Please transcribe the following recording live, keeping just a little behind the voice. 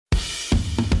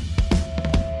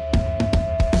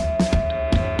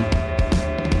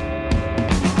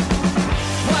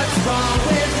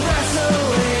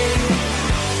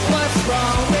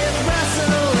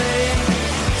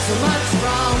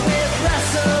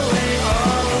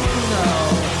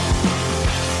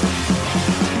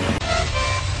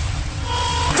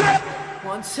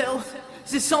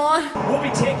Is this on? We'll be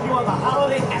taking you on the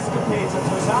holiday escapades of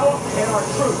Tozawa and our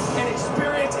troops. An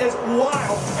experience as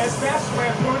wild as Master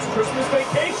Lampoon's Christmas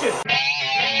Vacation.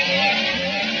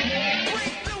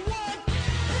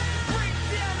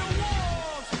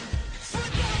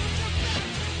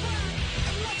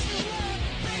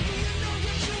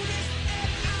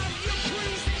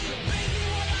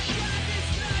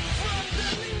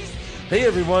 Hey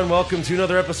everyone, welcome to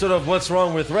another episode of What's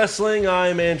Wrong with Wrestling.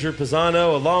 I'm Andrew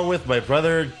Pisano, along with my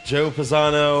brother Joe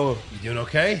Pisano. You doing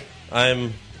okay? I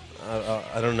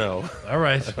don't know. All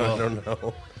right. I don't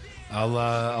know.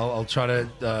 I'll try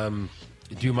to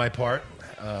do my part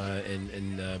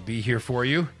and be here for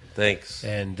you. Thanks.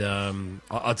 And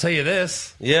I'll tell you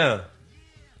this. Yeah.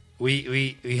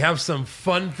 We have some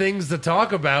fun things to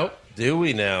talk about. Do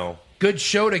we now? Good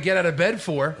show to get out of bed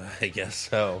for. I guess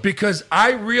so. Because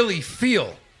I really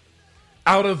feel,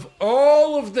 out of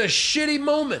all of the shitty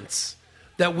moments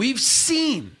that we've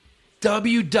seen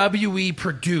WWE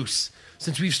produce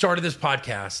since we've started this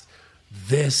podcast,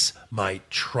 this might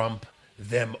trump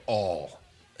them all.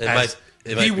 It might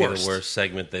be the worst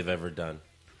segment they've ever done.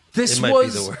 This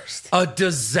was the worst. A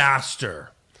disaster.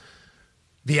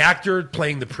 The actor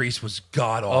playing the priest was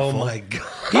god awful. Oh my god!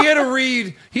 He had to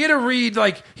read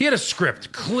like he had a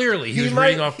script. Clearly, he was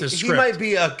reading off the script. He might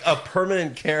be a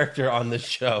permanent character on the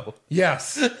show.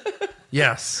 Yes,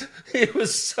 yes. It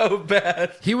was so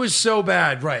bad. He was so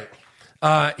bad. Right.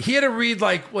 He had to read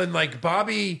like when like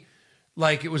Bobby,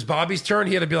 like it was Bobby's turn.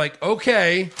 He had to be like,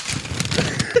 okay,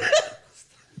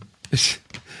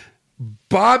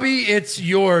 Bobby, it's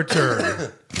your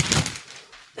turn.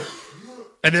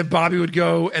 And then Bobby would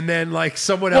go, and then like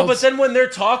someone else. Well, but then when they're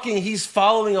talking, he's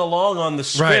following along on the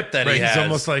script that he has. He's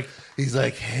almost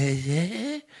like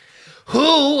hey,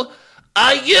 who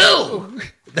are you?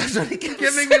 That's what he kept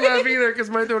can't make saying. me laugh either because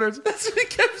my daughter's. That's what he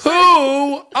kept saying.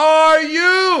 Who are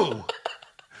you?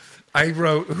 I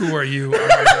wrote, "Who are you?" on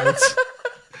my notes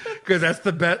because that's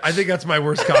the best. I think that's my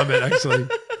worst comment actually.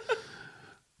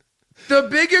 The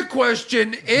bigger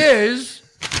question is,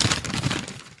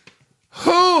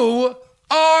 who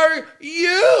are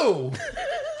you?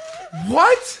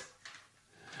 What?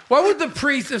 Why would the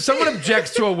priest, if someone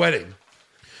objects to a wedding,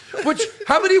 which,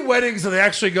 how many weddings do they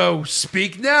actually go,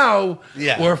 speak now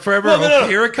or forever? Well, no.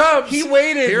 Here it comes. He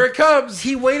waited. Here it comes.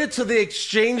 He waited till they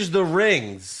exchanged the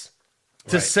rings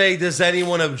to say, does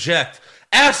anyone object?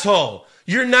 Asshole,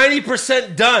 you're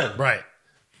 90% done. Right.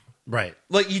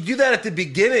 Like, you do that at the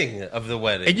beginning of the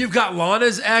wedding. And you've got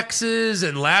Lana's exes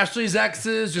and Lashley's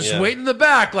exes just waiting in the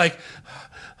back like,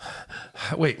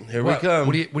 wait, here we come.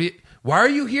 What do you, why are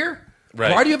you here?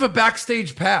 Right. Why do you have a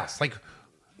backstage pass? Like,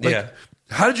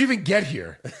 how did you even get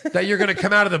here that you're going to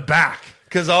come out of the back?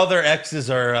 Because all their exes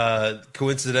are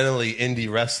coincidentally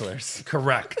indie wrestlers.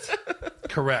 Correct.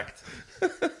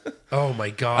 Oh, my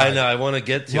God. I know. I want to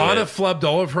get to Lana it. flubbed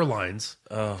all of her lines.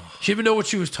 Oh. She didn't even know what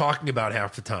she was talking about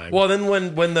half the time. Well, then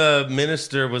when the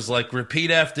minister was like,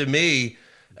 repeat after me,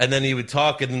 and then he would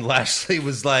talk, and then Lashley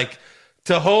was like,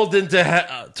 to hold and to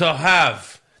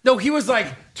have. No, he was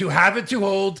like, to have and to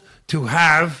hold, to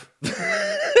have.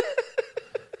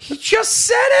 He just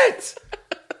said it.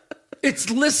 It's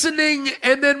listening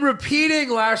and then repeating,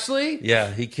 Lashley.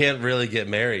 Yeah, he can't really get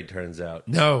married, turns out.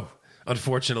 No,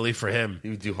 unfortunately for him. He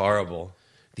would do horrible.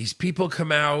 These people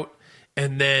come out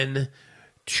and then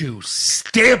to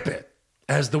stamp it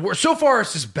as the worst. So far,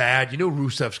 it's just bad. You know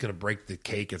Rusev's going to break the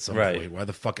cake at some point. Why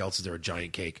the fuck else is there a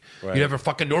giant cake? Right. You'd have a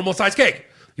fucking normal-sized cake.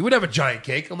 You wouldn't have a giant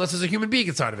cake unless there's a human being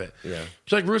inside of it. Yeah.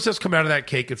 So like Rusev's come out of that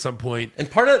cake at some point.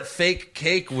 And part of that fake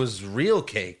cake was real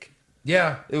cake.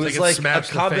 Yeah. It was like a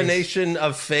combination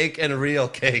of fake and real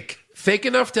cake. Fake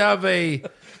enough to have a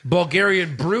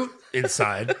Bulgarian brute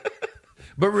inside,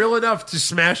 but real enough to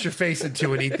smash your face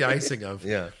into and eat the icing of.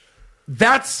 Yeah.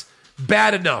 That's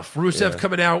bad enough. Rusev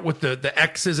coming out with the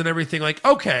X's and everything. Like,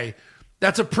 okay,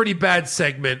 that's a pretty bad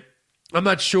segment. I'm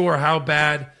not sure how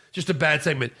bad. Just a bad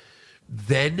segment.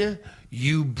 Then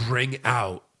you bring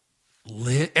out,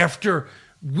 after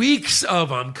weeks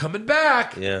of I'm coming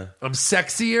back. Yeah. I'm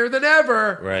sexier than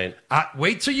ever. Right.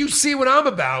 Wait till you see what I'm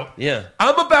about. Yeah.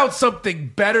 I'm about something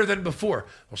better than before.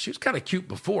 Well, she was kind of cute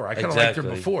before. I kind of liked her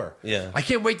before. Yeah. I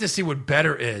can't wait to see what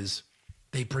better is.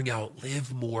 They bring out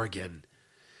Liv Morgan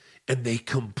and they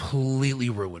completely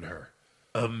ruin her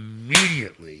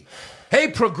immediately. Hey,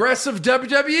 progressive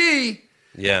WWE.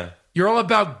 Yeah. You're all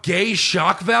about gay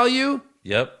shock value?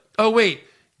 Yep. Oh, wait.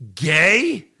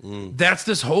 Gay? That's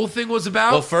this whole thing was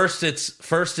about? Well, first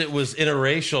it was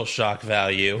interracial shock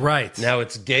value. Right. Now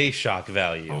it's gay shock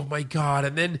value. Oh, my God.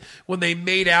 And then when they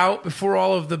made out before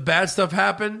all of the bad stuff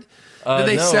happened, then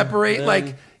they separate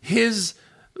like his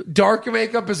dark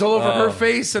makeup is all over her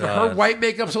face and God. her white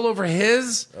makeup's all over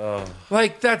his.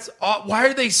 Like, that's why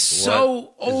are they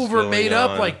so What is over made going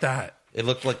up on? like that? It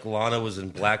looked like Lana was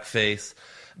in blackface.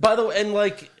 By the way, and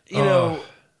like, you know,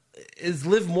 is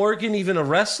Liv Morgan even a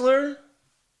wrestler?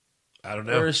 I don't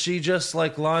know. Or is she just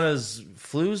like Lana's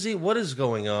floozy? What is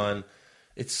going on?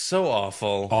 It's so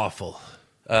awful. Awful.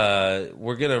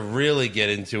 We're going to really get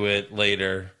into it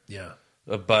later. Yeah.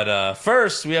 But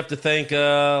first, we have to thank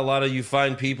a lot of you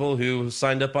fine people who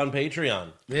signed up on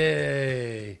Patreon.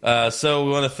 Yay. So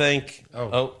we want to thank...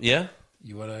 Oh, yeah?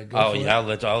 You want to go Oh, for yeah,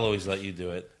 it? I'll always let you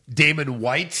do it. Damon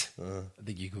White. I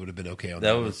think you would have been okay on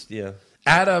that. That was, yeah.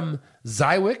 Adam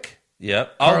Zywick.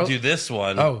 Yep. I'll do this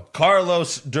one. Oh.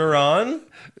 Carlos Duran.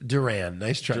 Duran.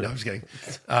 Nice try. No, I'm just kidding.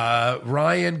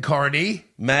 Ryan Carney.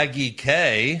 Maggie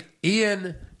K.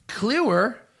 Ian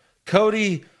Kluwer.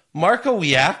 Cody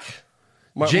Markowiak.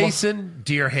 Jason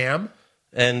Deerham.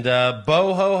 And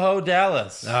Bo Ho Ho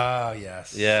Dallas. Oh,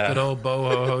 yes. Yeah. Good old Bo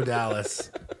Ho Ho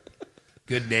Dallas.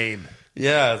 Good name.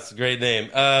 Yeah, it's a great name.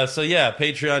 So yeah,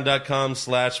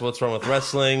 patreon.com/What's Wrong with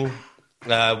Wrestling.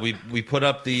 We put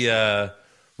up the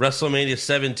WrestleMania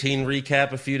 17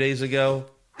 recap a few days ago.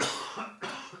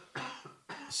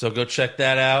 So go check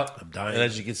that out. I'm dying. And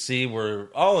as you can see, we're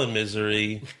all in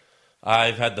misery.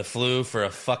 I've had the flu for a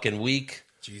fucking week,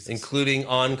 Jesus. including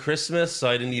on Christmas, so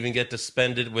I didn't even get to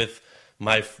spend it with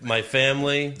my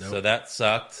family, so that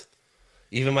sucked.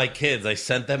 Even my kids, I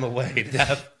sent them away to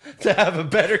have a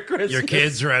better Christmas. Your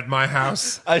kids are at my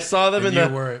house. I saw them And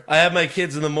I had my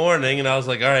kids in the morning, and I was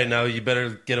like, all right, now you better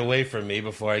get away from me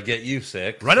before I get you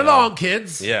sick. Run along,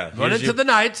 kids. Yeah. Run into the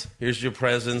night. Here's your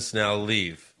presents, now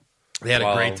leave. They had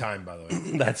Wow. a great time, by the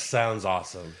way. That sounds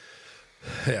awesome.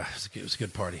 Yeah, it was a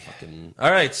good party. All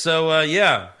right, so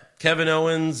yeah, Kevin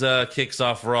Owens kicks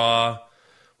off Raw.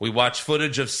 We watch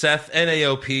footage of Seth and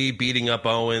AOP beating up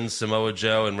Owens, Samoa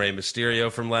Joe, and Rey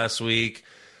Mysterio from last week.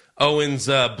 Owens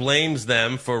blames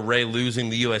them for Rey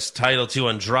losing the U.S. title to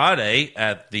Andrade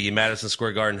at the Madison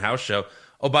Square Garden house show.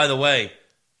 Oh, by the way,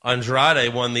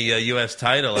 Andrade won the U.S.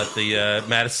 title at the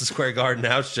Madison Square Garden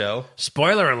house show.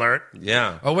 Spoiler alert.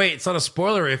 Yeah. Oh, wait, it's not a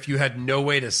spoiler if you had no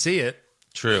way to see it.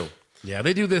 True. Yeah,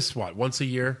 they do this, once a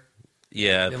year?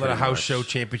 Yeah. They let a house much. show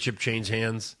championship change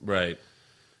hands. Right.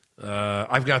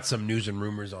 I've got some news and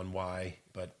rumors on why,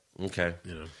 but, Okay.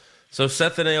 you know. So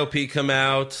Seth and AOP come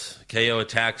out. KO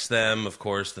attacks them. Of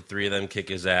course, the three of them kick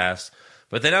his ass.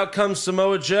 But then out comes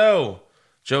Samoa Joe.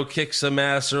 Joe kicks some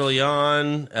ass early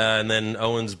on, and then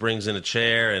Owens brings in a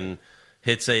chair and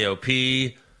hits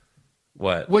AOP.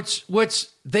 What? Which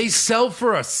they sell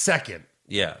for a second.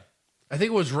 Yeah. I think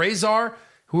it was Razor.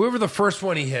 Whoever the first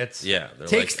one he hits, Yeah, they're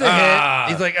takes like, the "Ah."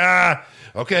 hit. He's like,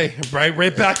 okay,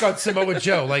 right back on Samoa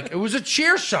Joe. Like, it was a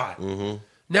chair shot. Mm-hmm.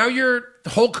 Now you're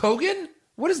Hulk Hogan?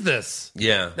 What is this?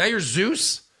 Yeah. Now you're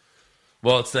Zeus?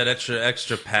 Well, it's that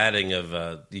extra padding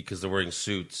of because they're wearing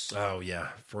suits. Oh, yeah.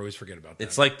 I always forget about that.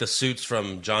 It's like the suits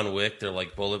from John Wick. They're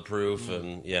like bulletproof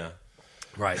and yeah.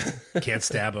 Right. Can't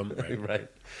stab him. Right. Right.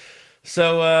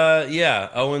 So, yeah,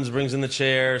 Owens brings in the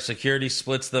chair. Security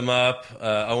splits them up.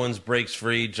 Owens breaks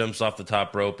free, jumps off the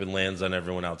top rope, and lands on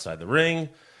everyone outside the ring.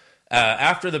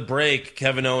 After the break,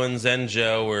 Kevin Owens and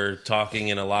Joe were talking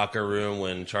in a locker room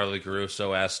when Charlie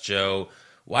Caruso asked Joe,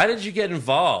 why did you get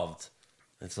involved?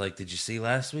 It's like, did you see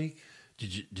last week?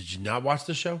 Did you not watch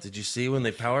the show? Did you see when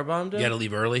they powerbombed him? You had to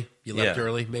leave early? You left Yeah.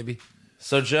 early, maybe?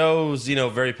 So Joe's,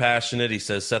 very passionate. He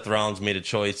says Seth Rollins made a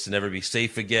choice to never be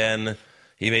safe again.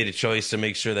 He made a choice to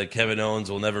make sure that Kevin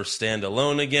Owens will never stand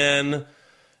alone again.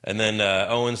 And then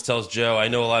Owens tells Joe, I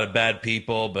know a lot of bad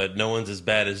people, but no one's as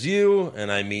bad as you,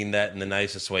 and I mean that in the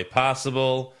nicest way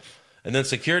possible. And then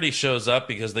security shows up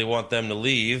because they want them to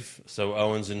leave. So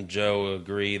Owens and Joe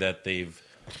agree that they've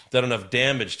done enough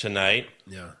damage tonight.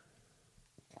 Yeah.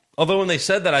 Although when they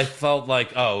said that, I felt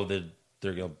like, they'll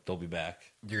be back.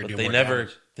 You're gonna But do they more never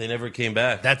damage. they never came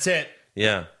back. That's it.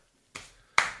 Yeah.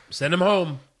 Send him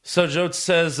home. So Joe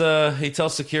says he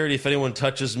tells security if anyone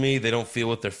touches me, they don't feel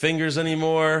with their fingers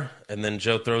anymore. And then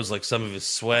Joe throws like some of his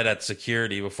sweat at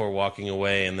security before walking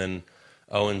away. And then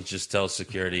Owens just tells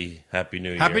security Happy New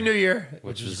Year. Happy New Year,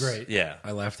 which was great. Yeah.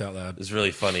 I laughed out loud. It's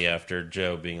really funny after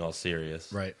Joe being all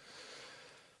serious. Right.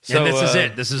 So And this is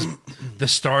it. This is the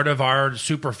start of our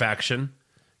super faction.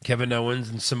 Kevin Owens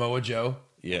and Samoa Joe.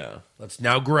 Yeah. Let's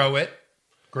now grow it.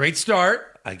 Great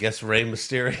start. I guess Rey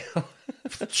Mysterio.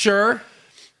 Sure.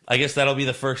 I guess that'll be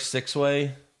the first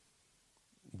 6-way.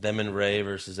 Them and Rey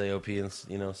versus AOP and,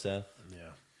 Seth. Yeah.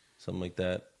 Something like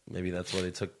that. Maybe that's why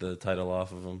they took the title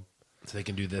off of him. So they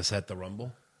can do this at the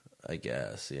Rumble? I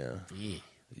guess, yeah. Yeah.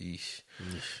 Yeesh.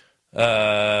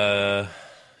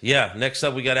 Yeah, next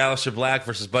up we got Aleister Black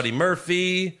versus Buddy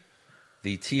Murphy,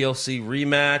 the TLC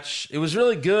rematch. It was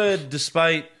really good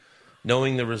despite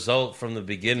knowing the result from the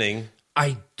beginning.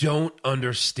 I don't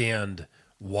understand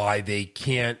why they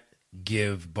can't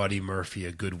give Buddy Murphy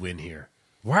a good win here.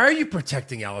 Why are you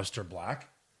protecting Aleister Black?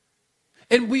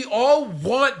 And we all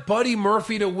want Buddy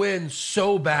Murphy to win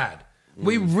so bad.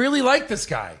 We really like this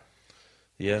guy.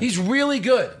 Yeah. He's really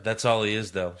good. That's all he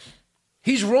is, though.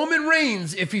 He's Roman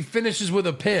Reigns if he finishes with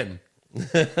a pin.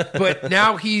 But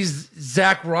now he's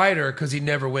Zack Ryder because he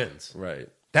never wins. Right.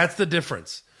 That's the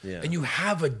difference. Yeah. And you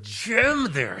have a gem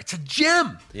there. It's a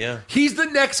gem. Yeah. He's the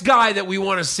next guy that we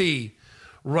want to see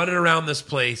running around this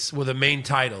place with a main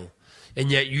title.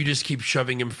 And yet you just keep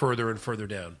shoving him further and further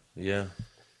down. Yeah.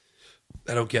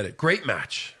 I don't get it. Great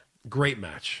match. Great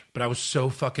match. But I was so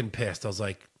fucking pissed. I was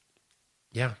like,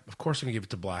 yeah, of course I'm going to give it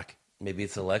to Black. Maybe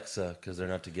it's Alexa because they're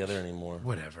not together anymore.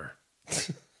 Whatever.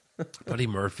 Buddy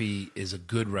Murphy is a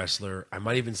good wrestler. I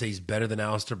might even say he's better than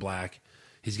Aleister Black.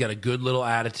 He's got a good little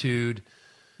attitude.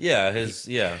 Yeah,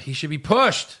 He should be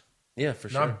pushed. Yeah, for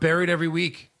sure. Not buried every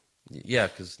week. Yeah,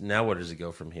 because now where does he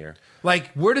go from here?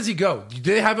 Like, where does he go? Do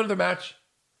they have another match?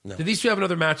 No. Do these two have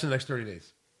another match in the next 30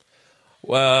 days?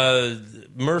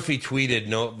 Murphy tweeted,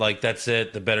 "No, like that's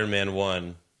it. The better man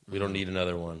won. We don't need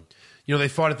another one." You know, they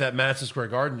fought at that Madison Square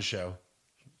Garden show.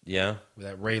 Yeah. Where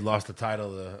that Ray lost the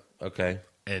title. Okay.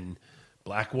 And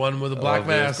Black won with a black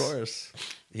mass. Of course.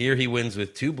 Here he wins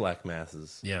with 2 black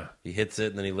masses. Yeah. He hits it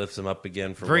and then he lifts him up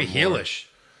again for very one more. heelish.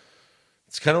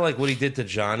 It's kind of like what he did to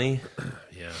Johnny.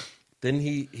 Yeah. Didn't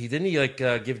he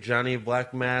give Johnny a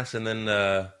black mass and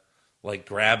then like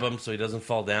grab him so he doesn't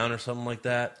fall down or something like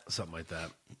that? Something like that.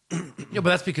 Yeah, but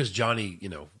that's because Johnny,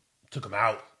 took him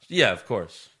out. Yeah, of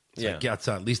course. Like,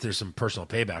 at least there's some personal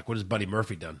payback. What has Buddy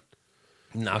Murphy done?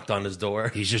 Knocked on his door.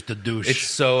 He's just a douche. It's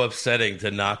so upsetting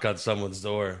to knock on someone's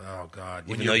door. Oh, God.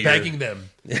 Even When though you're begging them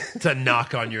to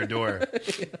knock on your door.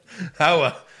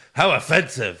 How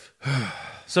offensive.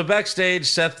 So backstage,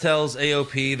 Seth tells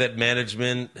AOP that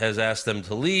management has asked them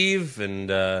to leave,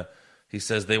 and he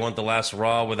says they want the last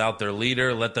Raw without their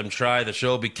leader. Let them try. The show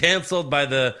will be canceled by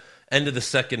the end of the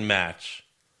second match.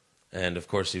 And, of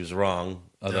course, he was wrong,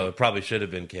 although it probably should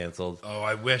have been canceled. Oh,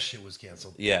 I wish it was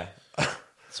canceled. Yeah.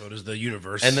 So does the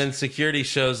universe. And then security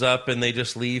shows up, and they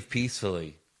just leave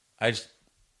peacefully. I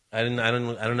don't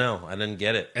know. I didn't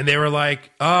get it. And they were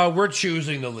like, we're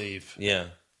choosing to leave. Yeah.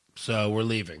 So we're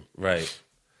leaving. Right.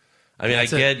 I mean, I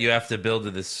get you have to build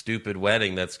to this stupid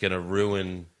wedding that's going to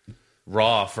ruin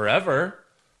Raw forever.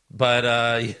 But,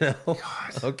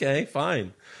 okay,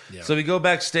 fine. Yeah. So we go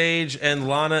backstage, and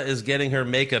Lana is getting her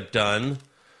makeup done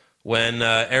when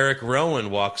Eric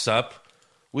Rowan walks up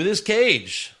with his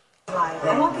cage.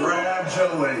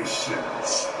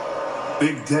 Congratulations.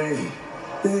 Big day.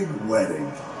 Big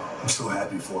wedding. I'm so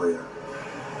happy for you.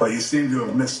 But you seem to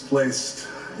have misplaced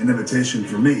an invitation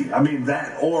for me. I mean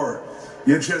that, or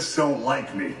you just don't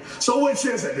like me. So which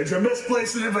is it? Did you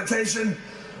misplace an invitation?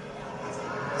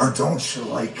 Or don't you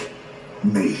like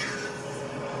me?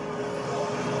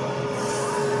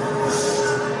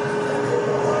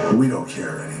 We don't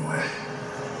care anyway.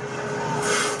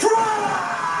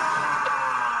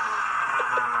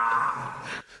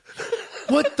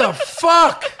 What the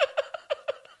fuck?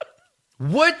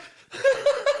 What?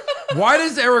 Why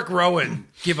does Eric Rowan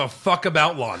give a fuck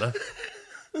about Lana?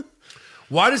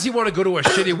 Why does he want to go to a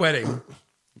shitty wedding?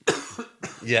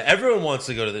 Yeah, everyone wants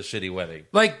to go to this shitty wedding.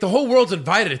 Like, the whole world's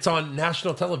invited. It's on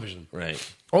national television. Right.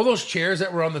 All those chairs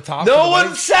that were on the top. No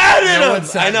one sat in them.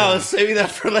 I know. I was saving that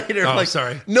for later. Oh,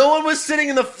 sorry. No one was sitting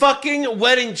in the fucking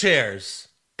wedding chairs.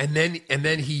 And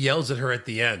then he yells at her at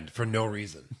the end for no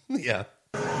reason. Yeah.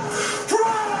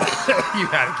 You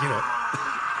had to,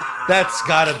 That's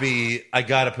gotta be. I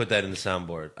gotta put that in the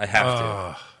soundboard. I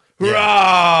have to.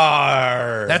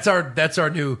 Yeah. That's our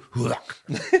new.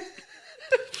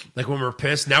 Like when we're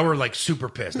pissed. Now we're like super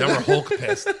pissed. Now we're Hulk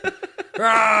pissed.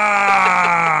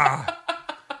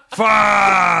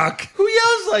 Fuck. Who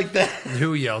yells like that?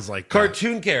 Who yells like that?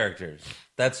 Cartoon characters.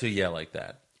 That's who yell like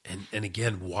that. And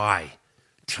again, why?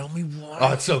 Tell me why.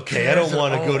 Oh, it's okay. I don't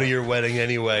want to go to your wedding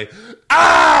anyway.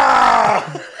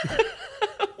 Ah!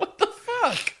 What the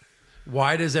fuck?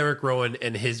 Why does Eric Rowan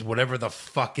and his whatever the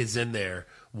fuck is in there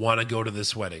want to go to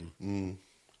this wedding?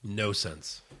 No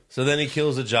sense. So then he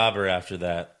kills a jobber after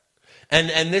that.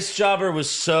 And this jobber was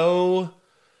so...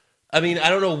 I mean, I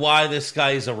don't know why this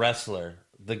guy is a wrestler.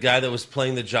 The guy that was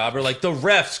playing the jobber. Like, the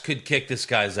refs could kick this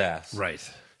guy's ass. Right.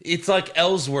 It's like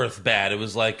Ellsworth bad. It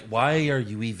was like, why are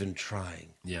you even trying?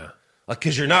 Yeah. Like,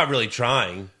 because you're not really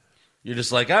trying. You're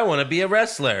just like, I want to be a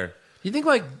wrestler. You think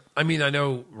like, I mean, I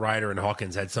know Ryder and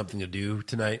Hawkins had something to do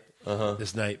tonight,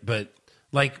 this night, but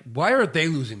like, why aren't they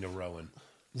losing to Rowan?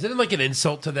 Is it like an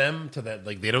insult to them to that?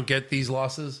 Like they don't get these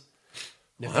losses?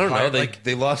 I don't know.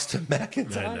 They lost to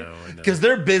McIntyre. I know. Because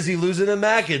they're busy losing to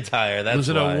McIntyre. That's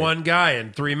losing why. to one guy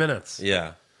in 3 minutes.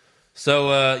 Yeah.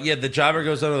 So, the jobber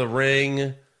goes under the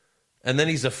ring, and then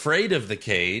he's afraid of the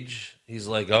cage. He's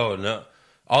like, oh, no.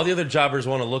 All the other jobbers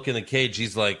want to look in the cage.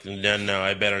 He's like, no,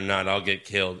 I better not. I'll get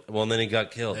killed. Well, and then he got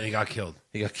killed. And he got killed.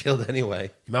 He got killed anyway.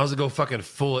 You might as well go fucking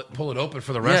pull it open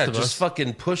for the rest of us. Yeah, just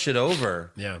fucking push it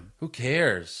over. Yeah. Who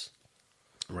cares?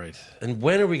 Right. And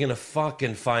when are we going to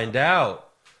fucking find out?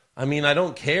 I mean, I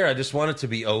don't care. I just want it to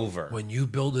be over. When you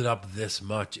build it up this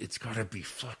much, it's got to be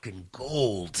fucking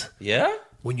gold. Yeah?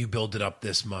 When you build it up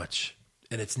this much.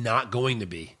 And it's not going to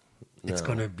be. It's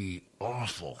going to be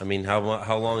awful. I mean, how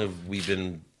long have we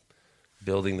been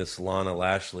building this Lana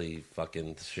Lashley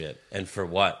fucking shit? And for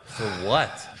what? For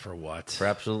what? For what? For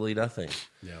absolutely nothing.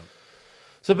 Yeah.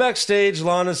 So backstage,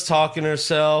 Lana's talking to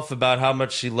herself about how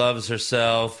much she loves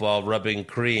herself while rubbing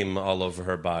cream all over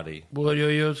her body. Will you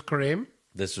use cream?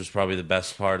 This was probably the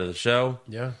best part of the show.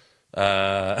 Yeah.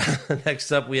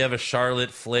 Next up, we have a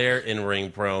Charlotte Flair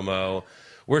in-ring promo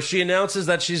where she announces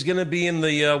that she's going to be in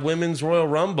the Women's Royal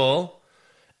Rumble,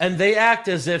 and they act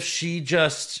as if she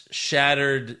just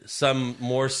shattered some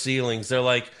more ceilings. They're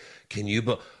like, can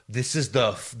you... This is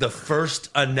the first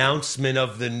announcement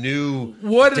of the new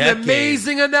What decade. an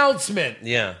amazing announcement.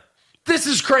 Yeah. This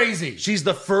is crazy. She's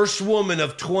the first woman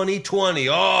of 2020.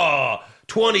 Oh,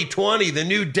 2020, the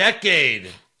new decade.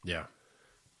 Yeah.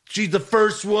 She's the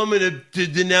first woman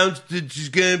to announce that she's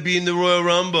going to be in the Royal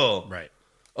Rumble. Right.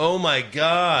 Oh, my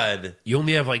God. You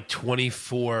only have like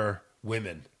 24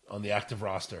 women on the active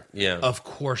roster. Yeah. Of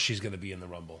course she's going to be in the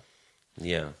Rumble.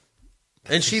 Yeah.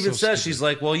 And she even so says, stupid. she's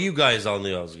like, well, you guys all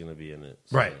knew I was going to be in it.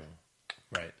 So. Right.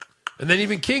 Right. And then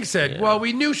even King said, well,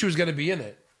 we knew she was going to be in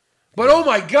it. But oh,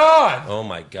 my God. Oh,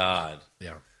 my God.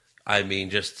 Yeah. I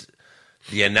mean, just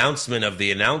the announcement of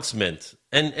the announcement.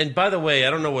 And by the way,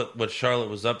 I don't know what Charlotte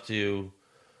was up to.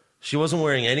 She wasn't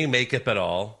wearing any makeup at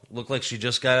all. Looked like she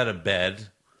just got out of bed.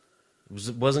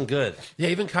 It wasn't good. Yeah,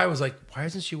 even Kai was like, why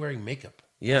isn't she wearing makeup?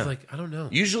 Yeah. I was like, I don't know.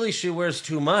 Usually she wears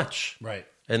too much. Right.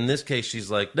 In this case,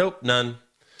 she's like, nope, none.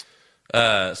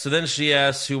 So then she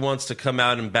asks who wants to come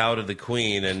out and bow to the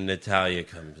queen, and Natalya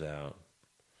comes out.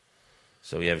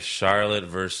 So we have Charlotte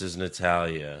versus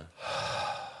Natalya.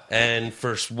 And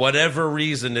for whatever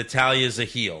reason, Natalya's a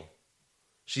heel.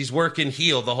 She's working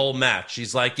heel the whole match.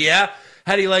 She's like, yeah,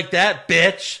 how do you like that,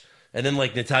 bitch? And then,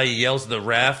 like, Natalya yells at the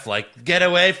ref, like, get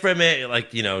away from it.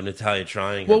 Like, you know, Natalya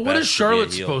trying her Well, what best is to be a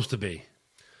Charlotte heel. supposed to be?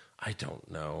 I don't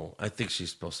know. I think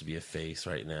she's supposed to be a face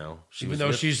right now. Even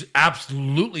though she's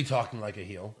absolutely talking like a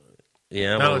heel.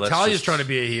 Yeah, Now well, Natalya's trying to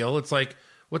be a heel. It's like,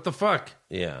 what the fuck?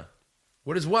 Yeah.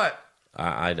 What is what?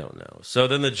 I don't know. So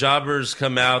then the jobbers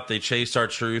come out. They chase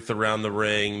R-Truth around the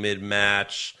ring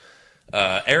mid-match.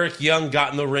 Eric Young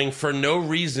got in the ring for no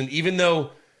reason, even though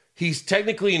he's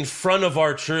technically in front of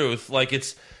R-Truth. Like,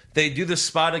 they do the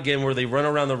spot again where they run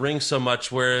around the ring so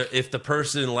much where if the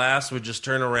person last would just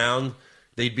turn around,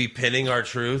 they'd be pinning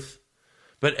R-Truth.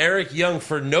 But Eric Young,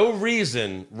 for no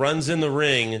reason, runs in the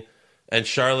ring, and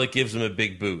Charlotte gives him a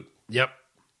big boot. Yep.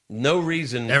 No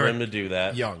reason for him to do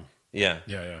that. Young. Yeah.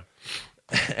 Yeah.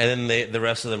 And then the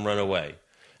rest of them run away.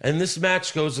 And this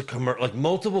match goes like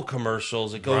multiple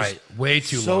commercials. It goes way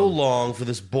too so long for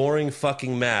this boring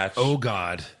fucking match. Oh,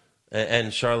 God.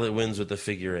 And Charlotte wins with the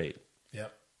figure 8.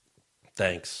 Yep.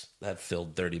 Thanks. That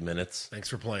filled 30 minutes. Thanks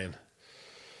for playing.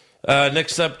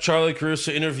 Next up, Charlie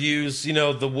Caruso interviews,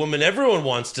 the woman everyone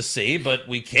wants to see, but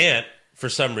we can't. For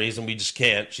some reason, we just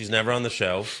can't. She's never on the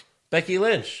show. Becky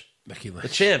Lynch. The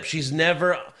champ. She's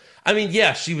never... I mean,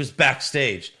 yeah, she was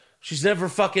backstage. She's never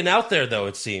fucking out there, though,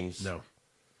 it seems. No.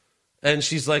 And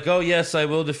she's like, oh, yes, I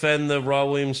will defend the Raw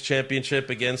Women's Championship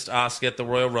against Asuka at the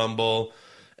Royal Rumble.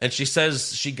 And she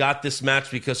says she got this match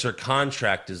because her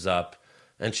contract is up,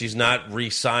 and she's not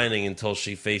re-signing until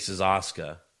she faces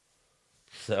Asuka.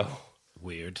 So...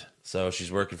 Weird. So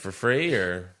she's working for free,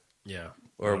 or... Yeah.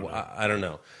 Or I don't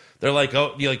know. They're like,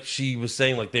 oh, like she was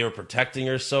saying, like they were protecting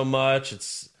her so much.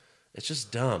 It's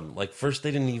just dumb. Like first,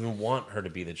 they didn't even want her to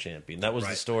be the champion. That was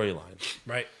the storyline.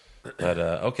 Right. But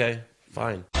okay,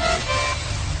 fine.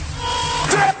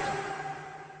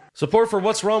 Support for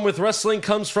What's Wrong with Wrestling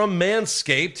comes from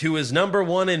Manscaped, who is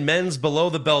 #1 in men's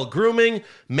below-the-belt grooming.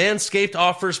 Manscaped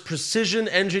offers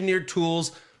precision-engineered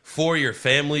tools for your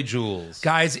family jewels.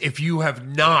 Guys, if you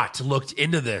have not looked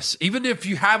into this, even if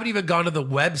you haven't even gone to the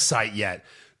website yet,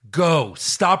 Go.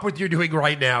 Stop what you're doing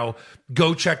right now.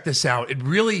 Go check this out. It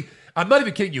really, I'm not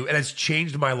even kidding you, it has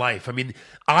changed my life. I mean,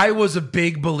 I was a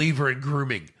big believer in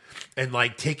grooming and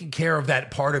like taking care of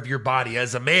that part of your body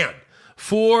as a man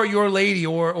for your lady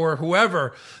or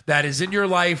whoever that is in your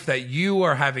life that you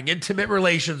are having intimate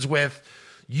relations with.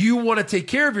 You want to take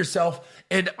care of yourself.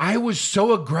 And I was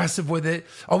so aggressive with it,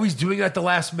 always doing it at the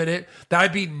last minute, that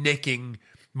I'd be nicking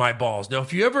my balls. Now,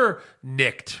 if you ever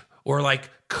nicked or like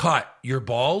cut your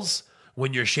balls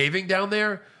when you're shaving down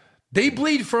there, they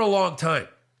bleed for a long time.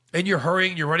 And you're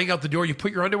hurrying, you're running out the door, you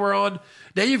put your underwear on.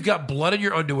 Now you've got blood in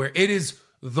your underwear. It is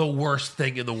the worst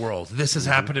thing in the world. This has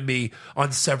happened to me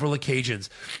on several occasions.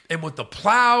 And with the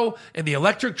plow and the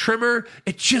electric trimmer,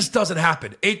 it just doesn't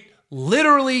happen. It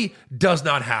literally does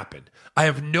not happen. I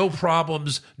have no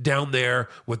problems down there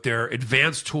with their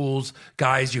advanced tools.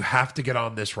 Guys, you have to get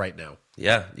on this right now.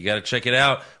 Yeah, you got to check it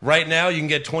out. Right now, you can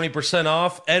get 20%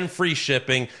 off and free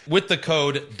shipping with the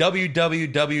code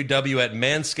WWWW at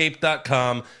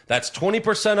manscaped.com. That's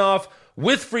 20% off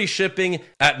with free shipping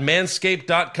at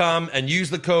manscaped.com, and use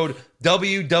the code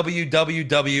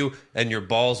WWWW, and your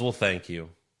balls will thank you.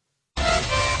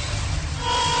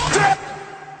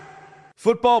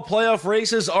 Football playoff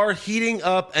races are heating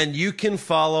up, and you can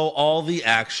follow all the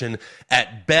action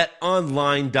at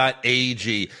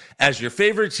betonline.ag as your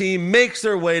favorite team makes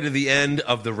their way to the end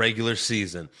of the regular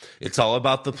season. It's all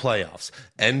about the playoffs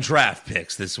and draft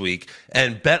picks this week,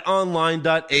 and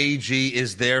betonline.ag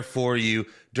is there for you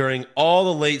during all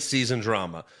the late season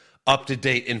drama.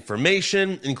 Up-to-date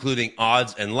information, including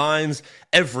odds and lines,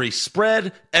 every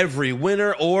spread, every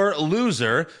winner or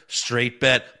loser, straight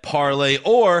bet, parlay,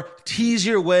 or tease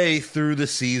your way through the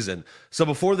season. So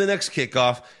before the next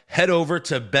kickoff, head over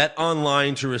to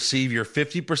BetOnline to receive your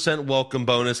 50% welcome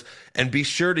bonus, and be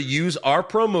sure to use our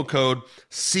promo code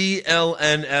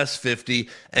CLNS50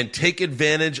 and take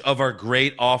advantage of our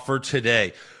great offer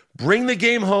today. Bring the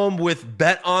game home with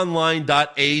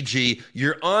betonline.ag,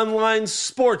 your online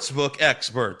sportsbook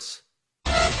experts.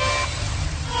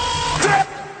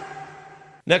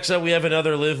 Next up, we have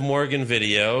another Liv Morgan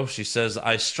video. She says,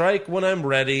 I strike when I'm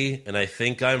ready, and I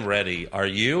think I'm ready. Are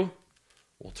you?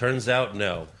 Well, turns out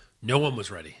no. No one was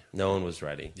ready. No one was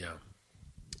ready. Yeah.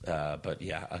 But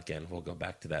yeah, again, we'll go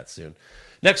back to that soon.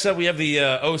 Next up, we have the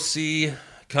OC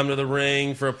come to the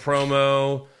ring for a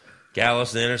promo.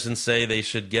 Gallus and Anderson say they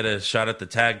should get a shot at the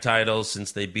tag titles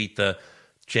since they beat the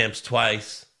champs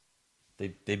twice.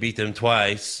 They beat them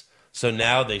twice. So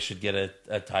now they should get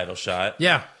a title shot.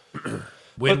 Yeah.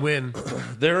 Win-win.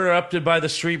 They're interrupted by the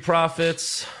Street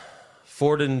Profits.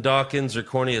 Ford and Dawkins are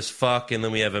corny as fuck, and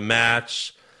then we have a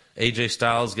match. AJ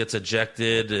Styles gets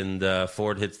ejected, and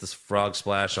Ford hits the frog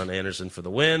splash on Anderson for the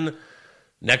win.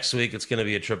 Next week, it's going to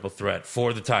be a triple threat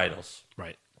for the titles.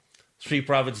 Right. Street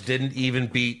Profits didn't even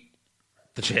beat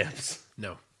the champs.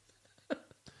 No.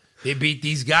 They beat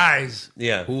these guys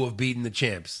Yeah. who have beaten the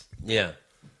champs. Yeah.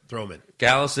 Throw them in.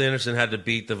 Gallus and Anderson had to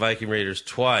beat the Viking Raiders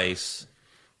twice.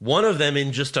 One of them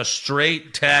in just a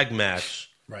straight tag match.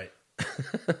 Right.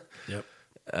 Yep.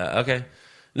 Okay.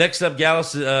 Next up,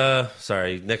 Next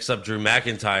up, Drew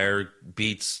McIntyre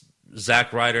beats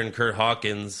Zack Ryder and Kurt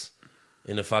Hawkins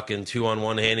in a fucking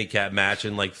 2-on-1 handicap match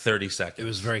in like 30 seconds. It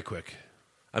was very quick.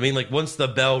 I mean, like, once the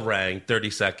bell rang, 30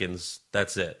 seconds,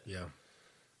 that's it. Yeah.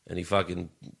 And he fucking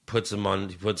puts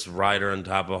Ryder on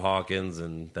top of Hawkins,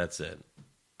 and that's it.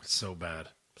 It's so bad.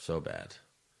 So bad.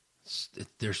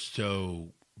 They're so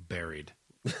buried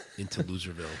into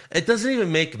Loserville. It doesn't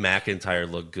even make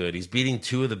McIntyre look good. He's beating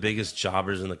two of the biggest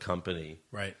jobbers in the company.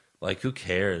 Right. Like, who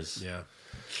cares? Yeah.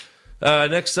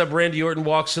 Next up, Randy Orton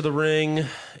walks to the ring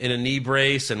in a knee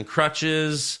brace and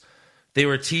crutches. They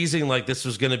were teasing like this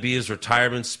was going to be his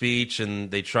retirement speech,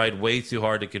 and they tried way too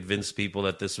hard to convince people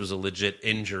that this was a legit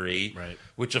injury. Right.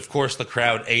 Which, of course, the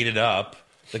crowd ate it up.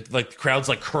 Like the crowd's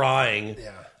like crying.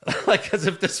 Yeah. Like as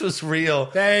if this was real.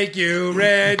 Thank you,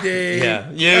 Randy.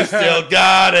 Yeah. You still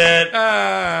got it. One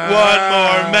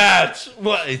more match.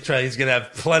 What? He's going to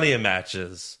have plenty of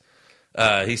matches.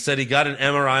 He said he got an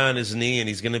MRI on his knee, and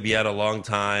he's going to be out a long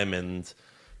time, and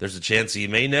there's a chance he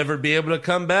may never be able to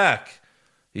come back.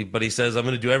 But he says, I'm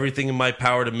going to do everything in my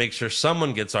power to make sure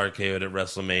someone gets RKO'd at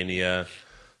WrestleMania.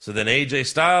 So then AJ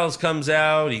Styles comes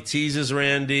out. He teases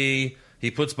Randy.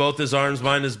 He puts both his arms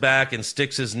behind his back and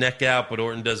sticks his neck out, but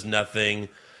Orton does nothing.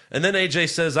 And then AJ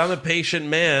says, I'm a patient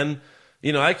man.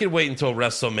 You know, I could wait until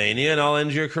WrestleMania, and I'll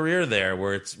end your career there,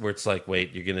 where it's like,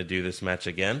 wait, you're going to do this match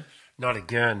again? Not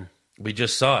again. We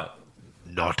just saw it.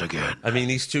 Not again. I mean,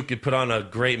 these two could put on a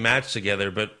great match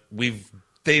together, but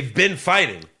they've been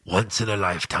fighting. Once in a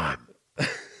lifetime.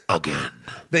 again.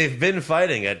 They've been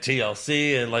fighting at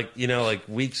TLC and like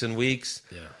weeks and weeks.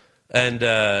 Yeah. And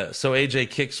so AJ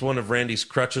kicks one of Randy's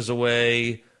crutches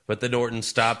away, but then Orton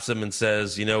stops him and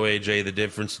says, AJ, the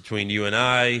difference between you and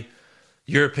I,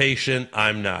 you're a patient,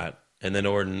 I'm not. And then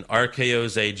Orton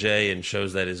RKO's AJ and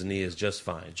shows that his knee is just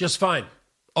fine. Just fine.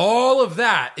 All of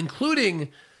that, including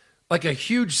like a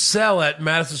huge sell at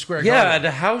Madison Square Garden. Yeah, at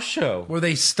a house show. Where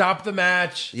they stop the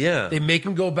match. Yeah. They make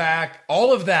him go back.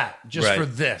 All of that just for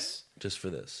this. Just for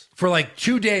this. For like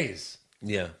 2 days.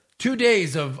 Yeah. 2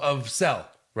 days of sell.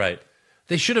 Right.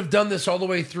 They should have done this all the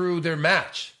way through their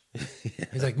match.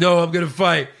 He's like, no, I'm going to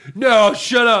fight. No,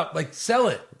 shut up. Like, sell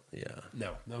it. Yeah.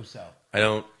 No sell. I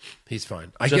don't. He's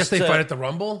fine. I guess they fight at the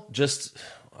Rumble?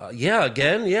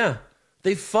 Yeah.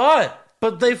 They fought.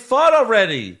 But they fought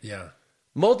already. Yeah.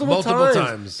 Multiple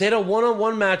times. They had a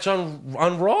one-on-one match on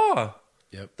Raw.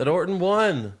 Yep. That Orton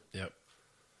won. Yep.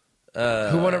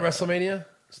 Who won at WrestleMania?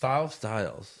 Styles?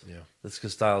 Yeah. That's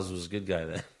because Styles was a good guy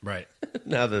then. Right.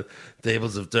 Now the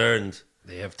tables have turned.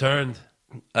 They have turned.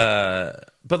 But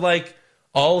like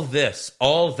all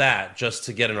that just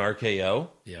to get an RKO.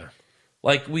 Yeah.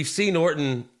 Like we've seen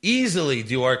Orton easily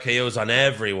do RKOs on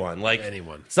everyone. Like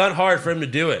anyone. It's not hard for him to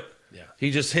do it. Yeah.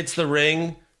 He just hits the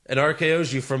ring and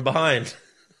RKOs you from behind.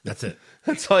 That's it.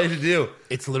 That's all you have to do.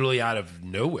 It's literally out of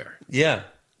nowhere. Yeah.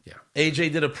 Yeah.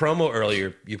 AJ did a promo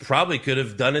earlier. You probably could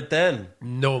have done it then.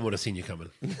 No one would have seen you coming.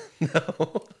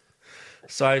 No.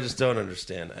 So I just don't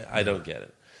understand. I don't get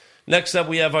it. Next up,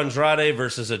 we have Andrade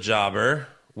versus a jobber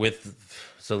with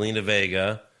Zelina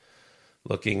Vega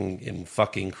looking in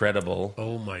fucking incredible.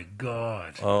 Oh, my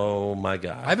God.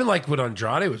 I even liked what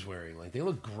Andrade was wearing. Like, they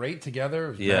look great together.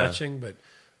 It was matching, but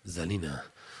Zelina,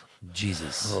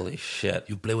 Jesus. Holy shit.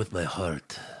 You play with my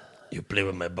heart. You play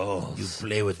with my balls. You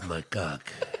play with my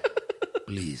cock.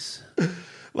 Please.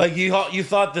 Like, you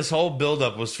thought this whole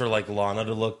buildup was for, like, Lana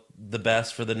to look the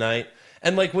best for the night.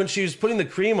 And, like, when she was putting the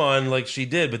cream on, like, she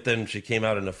did, but then she came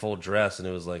out in a full dress, and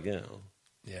it was like,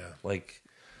 Yeah. Like,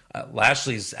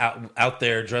 Lashley's out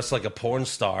there dressed like a porn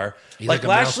star. He's like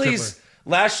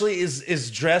Lashley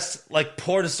is dressed like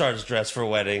porn stars dress for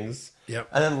weddings. Yep.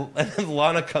 And then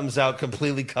Lana comes out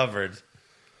completely covered.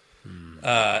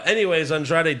 Anyways,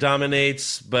 Andrade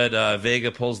dominates, but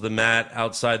Vega pulls the mat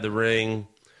outside the ring.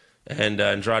 And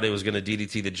Andrade was going to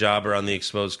DDT the jobber on the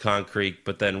exposed concrete,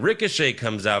 but then Ricochet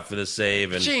comes out for the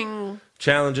save and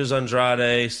challenges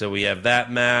Andrade. So we have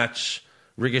that match.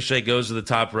 Ricochet goes to the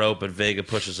top rope, but Vega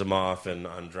pushes him off, and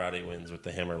Andrade wins with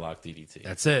the hammerlock DDT.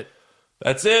 That's it.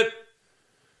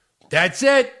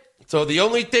 So the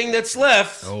only thing that's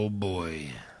left, oh boy,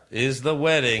 is the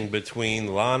wedding between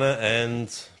Lana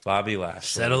and Bobby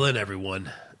Lashley. Settle in,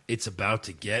 everyone. It's about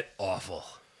to get awful.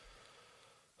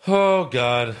 Oh,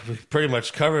 God. We've pretty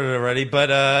much covered it already.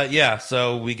 But,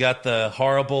 so we got the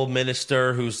horrible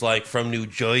minister who's, like, from New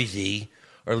Jersey.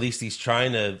 Or at least he's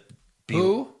trying to be...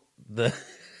 Who?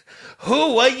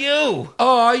 Who are you?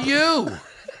 Oh, are you?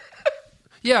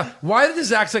 Yeah. Why did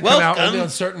this accent come out only on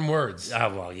certain words?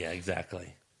 Oh, well, yeah,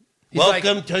 exactly. He's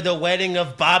Welcome to the wedding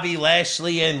of Bobby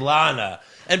Lashley and Lana.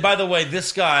 And by the way,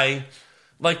 this guy...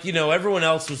 Like, everyone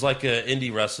else was like an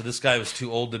indie wrestler. This guy was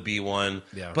too old to be one.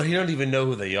 Yeah. But he don't even know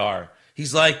who they are.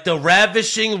 He's like, the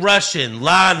ravishing Russian,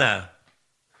 Lana.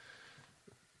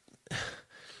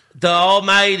 The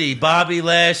almighty Bobby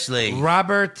Lashley.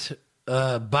 Robert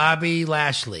Bobby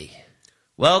Lashley.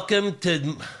 Welcome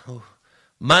to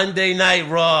Monday Night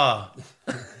Raw.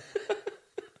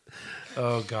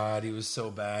 Oh, God, he was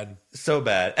so bad. So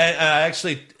bad. And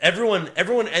actually, everyone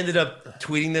ended up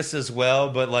tweeting this as well,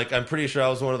 but like I'm pretty sure I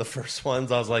was one of the first ones.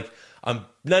 I was like, I'm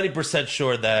 90%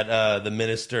 sure that the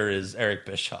minister is Eric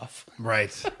Bischoff.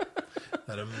 Right.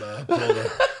 Let him pull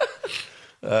the...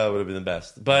 Would have been the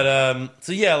best. But,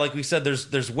 so yeah, like we said,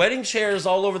 there's wedding chairs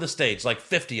all over the stage, like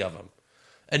 50 of them.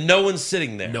 And no one's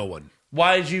sitting there. No one.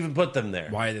 Why did you even put them there?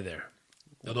 Why are they there?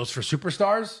 Are those for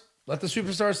superstars? Let the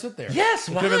superstars sit there. Yes,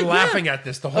 why? Could have been laughing at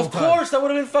this the whole time. Of course, that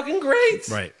would have been fucking great.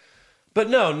 Right. But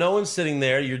no one's sitting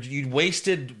there. You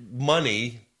wasted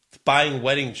money buying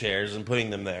wedding chairs and putting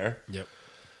them there. Yep.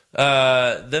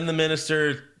 Then the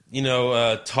minister,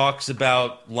 talks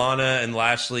about Lana and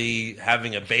Lashley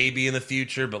having a baby in the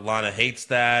future, but Lana hates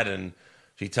that, and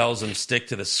she tells him stick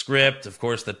to the script. Of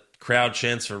course, the crowd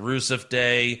chants for Rusev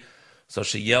Day, so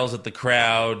she yells at the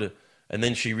crowd. And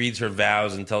then she reads her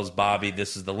vows and tells Bobby,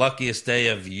 this is the luckiest day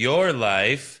of your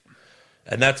life.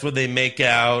 And that's when they make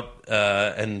out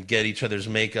and get each other's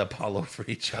makeup all over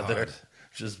each other,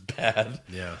 which is bad.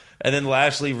 Yeah. And then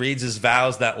Lashley reads his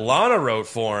vows that Lana wrote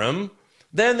for him.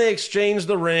 Then they exchange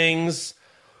the rings,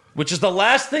 which is the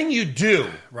last thing you do.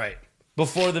 Right.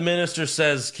 before the minister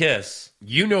says kiss.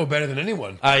 You know better than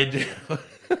anyone. I do.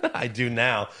 I do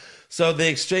now. So they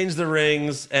exchange the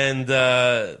rings, and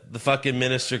the fucking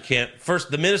minister can't... First,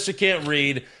 the minister can't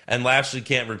read, and Lashley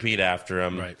can't repeat after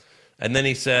him. Right. And then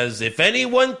he says, if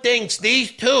anyone thinks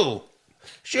these two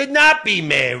should not be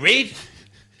married,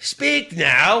 speak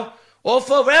now, or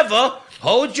forever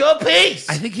hold your peace.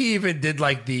 I think he even did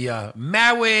like the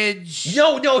marriage.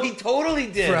 No, he totally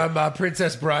did. From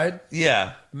Princess Bride.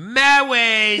 Yeah.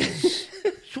 Marriage.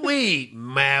 Sweet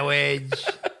marriage.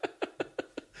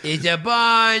 It's a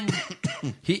bond.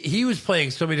 He was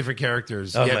playing so many different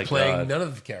characters, Oh yet my playing God. none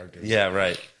of the characters. Yeah,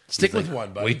 right. Stick He's with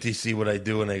one, buddy. Wait to see what I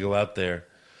do when I go out there.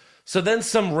 So then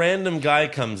some random guy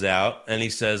comes out, and he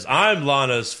says, I'm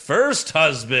Lana's first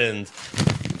husband.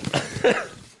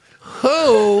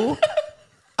 Who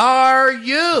are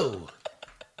you?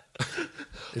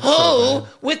 Who,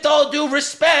 with all due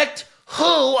respect, who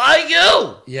are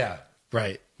you? Yeah,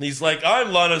 right. He's like,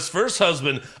 I'm Lana's first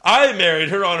husband. I married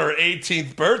her on her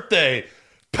 18th birthday.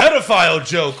 Pedophile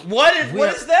joke. What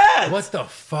is that? What the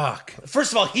fuck?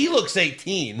 First of all, he looks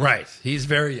 18. Right. He's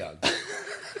very young.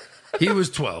 He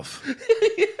was 12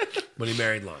 when he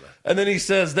married Lana. And then he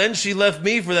says, then she left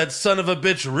me for that son of a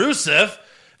bitch Rusev.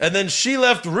 And then she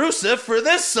left Rusev for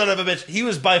this son of a bitch. He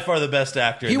was by far the best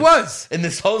actor. He was. In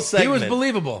this whole segment. He was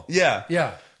believable. Yeah.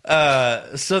 Yeah.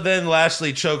 So then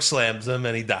Lashley choke slams him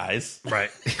and he dies. Right.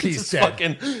 He's Just dead.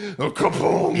 fucking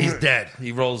kaboom. He's dead.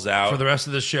 He rolls out. For the rest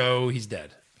of the show, he's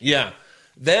dead. Yeah.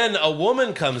 Then a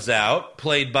woman comes out,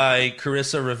 played by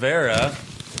Carissa Rivera.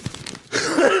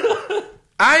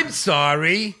 I'm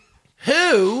sorry.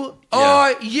 Who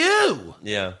are you,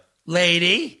 Yeah.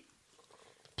 lady?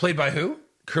 Played by who?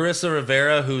 Carissa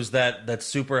Rivera, who's that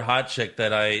super hot chick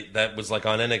that was like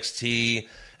on NXT,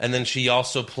 and then she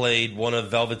also played one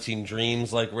of Velveteen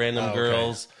Dream's like random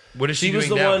girls. What is she was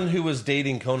doing the now? one who was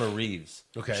dating Kona Reeves.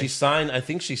 Okay. I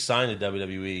think she signed to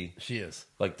WWE, She is.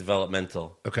 like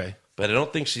developmental. Okay. But I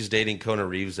don't think she's dating Kona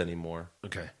Reeves anymore.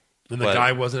 Okay. And the But-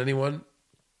 guy wasn't anyone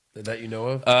that you know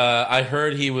of? I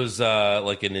heard he was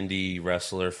like an indie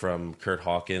wrestler from Kurt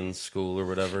Hawkins' school or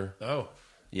whatever. Oh.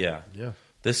 Yeah. Yeah.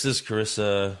 This is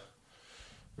Carissa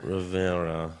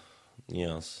Rivera.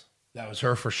 Yes. That was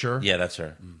her for sure? Yeah, that's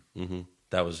her. Mm-hmm.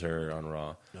 That was her on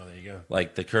Raw. Oh, there you go.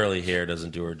 Like, the curly hair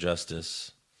doesn't do her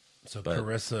justice. So But-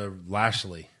 Carissa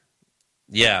Lashley.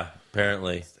 Yeah,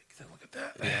 apparently. Look at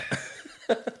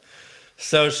that.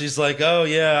 So she's like, oh,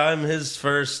 yeah, I'm his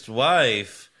first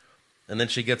wife. And then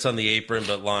she gets on the apron,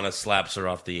 but Lana slaps her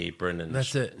off the apron. And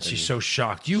That's it. She's so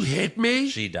shocked. You hit me?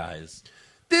 She dies.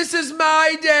 This is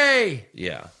my day.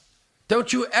 Yeah.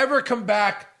 Don't you ever come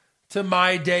back to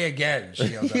my day again. She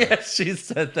yelled out. Yeah, she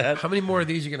said that. How many more of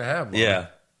these are you going to have, Lana? Yeah.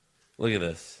 Look at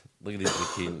this. Look at these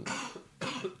bikini.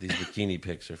 These bikini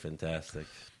pics are fantastic.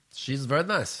 She's very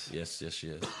nice. Yes, she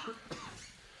is.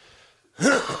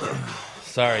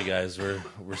 Sorry, guys.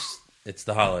 It's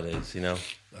the holidays, you know.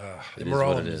 It is we're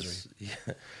all what in it misery. is.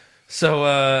 Yeah.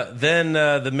 So then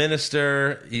the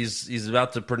minister, he's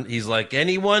about to. He's like,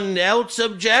 anyone else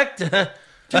object? Dude,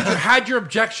 you had your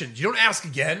objections. You don't ask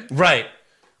again. Right.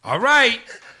 All right.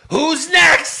 Who's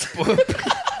next?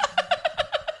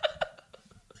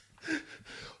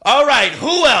 All right.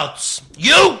 Who else?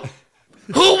 You?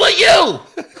 Who were you?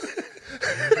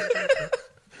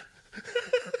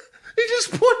 He's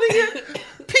just pointing at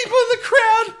people in the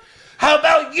crowd. How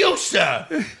about you, sir?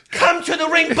 Come to the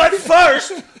ring, but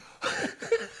first,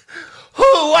 who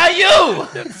are you?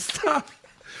 Stop.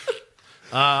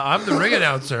 I'm the ring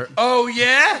announcer. Oh,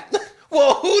 yeah?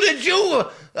 Well, who did you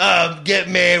get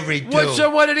married to? Which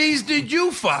one of these did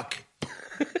you fuck?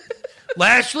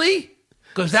 Lashley?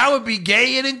 Because that would be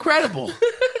gay and incredible.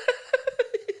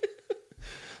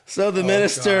 So the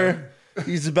minister,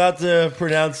 he's about to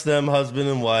pronounce them husband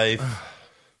and wife,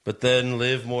 but then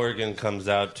Liv Morgan comes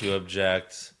out to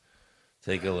object.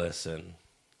 Take a listen.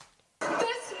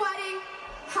 This wedding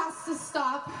has to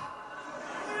stop.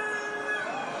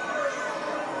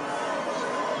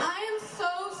 I am so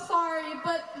sorry,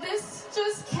 but this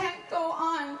just can't go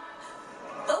on.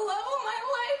 The love of my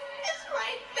life is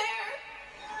right there.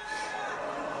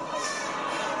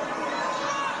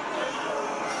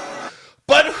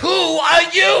 But who are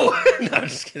you? No, I'm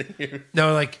just kidding.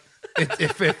 No, like,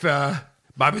 if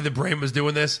Bobby the Brain was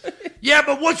doing this, yeah,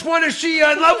 but which one is she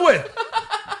in love with?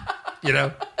 You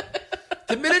know?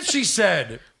 The minute she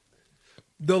said,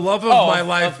 the love of my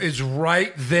life is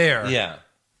right there. Yeah.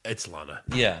 It's Lana.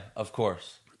 Yeah, of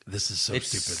course. This is so It's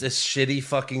stupid. this shitty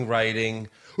fucking writing.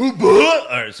 All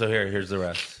right, so here's the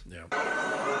rest. Yeah.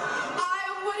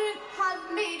 I wouldn't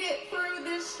have made it through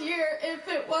this year if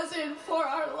it wasn't for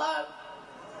our love.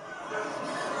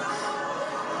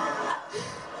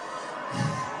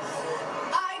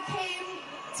 I came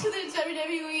to the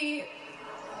WWE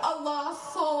a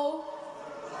lost soul.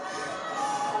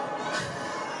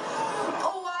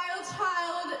 A wild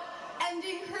child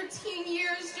ending her teen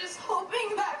years just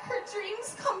hoping that her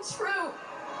dreams come true.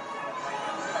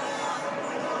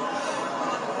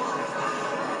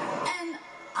 And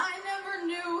I never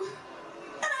knew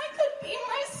that I could be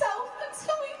myself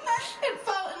until we met and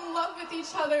fell in love with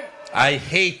each other. I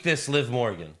hate this Liv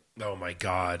Morgan. Oh my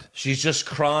God. She's just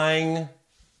crying.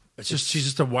 She's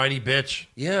just a whiny bitch.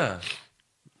 Yeah.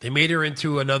 They made her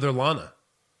into another Lana.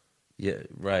 Yeah,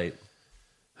 right.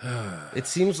 It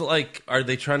seems like, are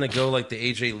they trying to go like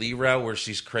the AJ Lee route where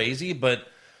she's crazy? But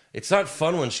it's not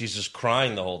fun when she's just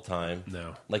crying the whole time.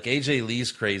 No. Like AJ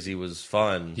Lee's crazy was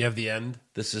fun. You have the end?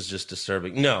 This is just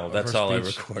disturbing. No, that's her all I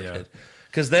speech? recorded.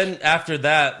 Because then after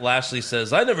that, Lashley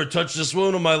says, I never touched this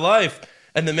wound in my life.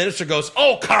 And the minister goes,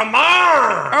 oh, come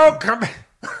on! Oh, come on!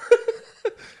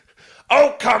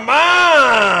 Oh, come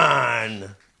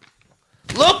on!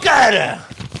 Look at her!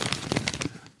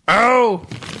 Oh,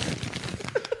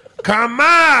 come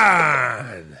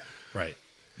on! Right.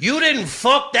 You didn't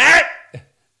fuck that?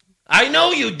 I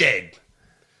know you did.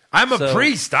 I'm a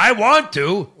priest. I want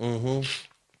to.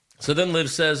 So then Liv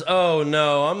says, oh,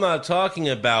 no, I'm not talking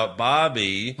about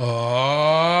Bobby.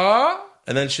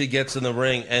 And then she gets in the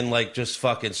ring and, like, just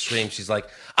fucking screams. She's like,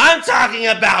 I'm talking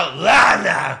about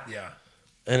Lana. Yeah.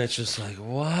 And it's just like,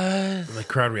 what? And the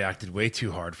crowd reacted way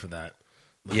too hard for that.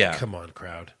 Like, Yeah. Come on,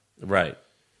 crowd. Right.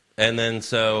 And then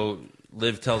so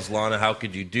Liv tells Lana, how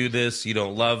could you do this? You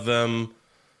don't love them.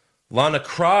 Lana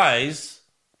cries.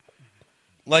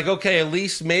 Like, okay, at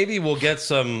least maybe we'll get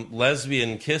some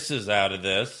lesbian kisses out of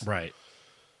this. Right.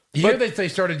 Here they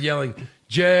started yelling,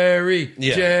 Jerry,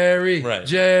 Yeah. Jerry, Right.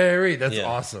 Jerry. That's Yeah.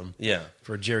 awesome. Yeah.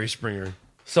 For Jerry Springer.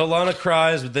 So Lana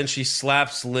cries, but then she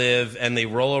slaps Liv, and they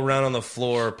roll around on the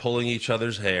floor, pulling each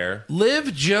other's hair.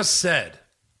 Liv just said,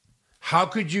 how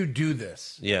could you do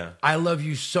this? Yeah. I love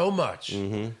you so much.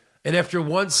 And after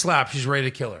one slap, she's ready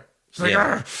to kill her. She's like,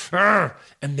 Yeah. "Arr, arr."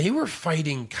 And they were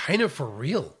fighting kind of for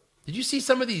real. Did you see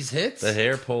some of these hits? The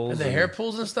hair pulls. And the hair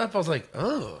pulls and stuff? I was like,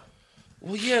 oh.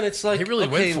 Well, yeah, and it's like, They really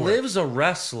okay, went for it. Liv's a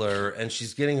wrestler, and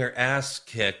she's getting her ass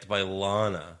kicked by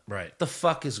Lana. Right. What the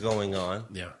fuck is going on?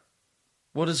 Yeah.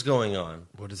 What is going on?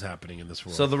 What is happening in this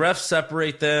world? So the refs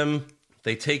separate them.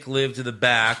 They take Liv to the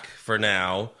back for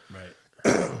now.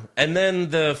 right. And then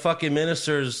the fucking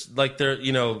ministers, like, they're,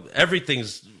 you know,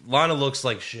 everything's, Lana looks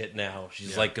like shit now.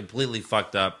 She's, like, completely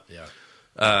fucked up. Yeah.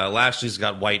 Lashley's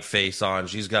got white face on.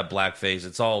 She's got black face.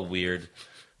 It's all weird.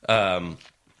 And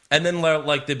then,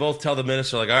 like, they both tell the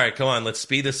minister, like, all right, come on, let's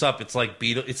speed this up. It's like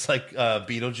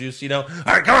Beetlejuice, you know? All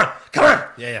right, come on.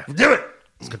 Yeah. Do it.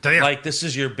 Let's continue. Like, this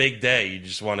is your big day. You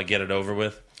just want to get it over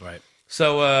with. Right.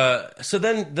 So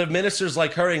then the minister's,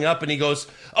 like, hurrying up, and he goes,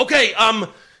 okay,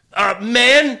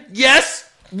 man, yes.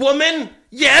 Woman,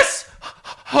 yes.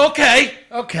 Okay.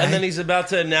 Okay. And then he's about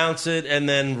to announce it, and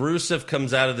then Rusev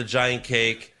comes out of the giant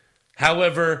cake.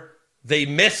 However, they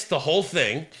missed the whole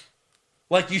thing.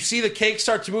 Like, you see the cake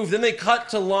start to move, then they cut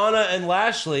to Lana and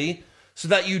Lashley so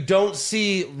that you don't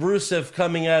see Rusev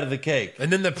coming out of the cake.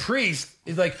 And then the priest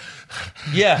is like,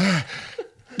 Yeah.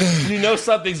 You know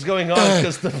something's going on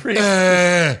because the priest...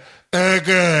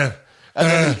 And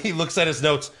then he looks at his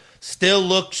notes, still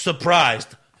looks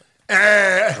surprised.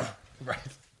 right.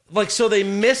 Like, so they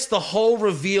missed the whole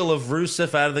reveal of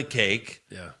Rusev out of the cake.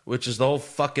 Yeah. Which is the whole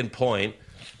fucking point.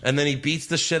 And then he beats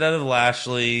the shit out of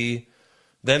Lashley.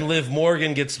 Then Liv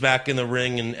Morgan gets back in the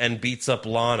ring and beats up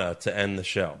Lana to end the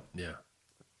show. Yeah.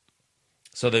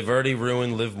 So they've already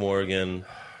ruined Liv Morgan.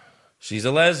 She's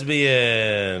a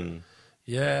lesbian.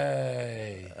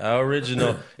 Yay.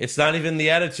 Original. It's not even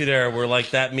the Attitude Era where, like,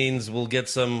 that means we'll get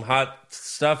some hot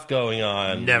stuff going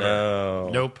on. Never. No.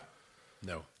 Nope.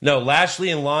 No. No, Lashley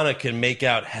and Lana can make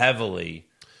out heavily.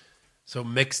 So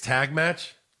mixed tag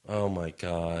match? Oh, my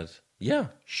God. Yeah,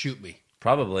 Shoot me.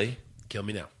 probably. Kill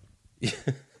me now.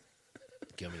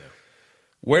 Kill me now.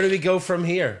 Where do we go from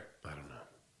here? I don't know.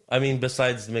 I mean,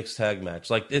 besides the mixed tag match.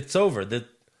 Like, it's over.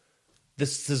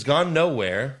 This has gone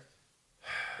nowhere,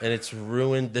 and it's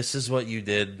ruined. This is what you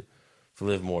did for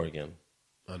Liv Morgan.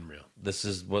 Unreal. This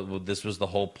was the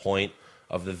whole point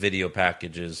of the video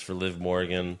packages for Liv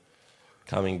Morgan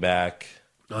coming back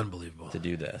Unbelievable. to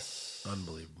do this.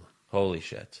 Unbelievable. Holy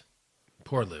shit.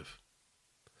 Poor Liv.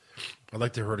 I'd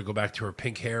like her to go back to her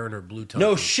pink hair and her blue tongue.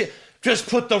 No shit. Just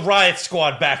put the Riot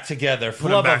Squad back together. For Put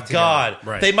 'em love back of together. God.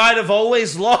 Right. They might have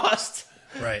always lost.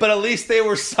 Right. But at least they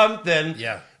were something.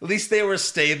 Yeah. At least they were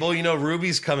stable. You know,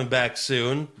 Ruby's coming back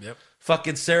soon. Yep.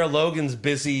 Fucking Sarah Logan's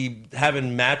busy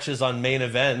having matches on main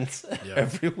events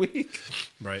every week.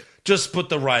 Right. Just put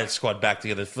the Riot Squad back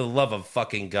together, for the love of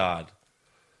fucking God.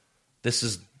 This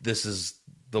is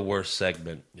the worst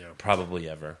segment probably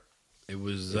ever. It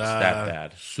was that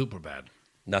bad. Super bad.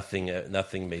 Nothing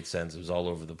made sense. It was all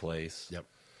over the place. Yep.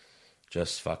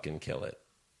 Just fucking kill it.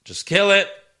 Just kill it.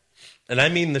 And I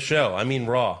mean the show. I mean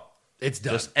Raw. It's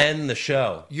done. Just end the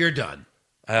show. You're done.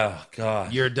 Oh,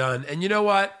 God. You're done. And you know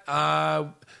what?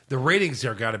 The ratings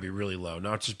there got to be really low,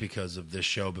 not just because of this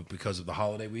show, but because of the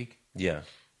holiday week. Yeah.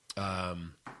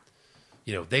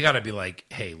 They got to be like,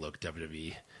 hey, look,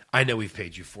 WWE, I know we've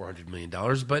paid you $400 million,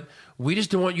 but we just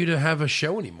don't want you to have a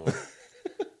show anymore.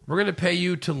 We're going to pay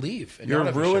you to leave. And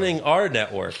You're ruining our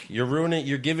network.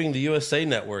 You're giving the USA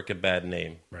Network a bad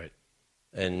name. Right.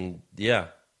 And, yeah.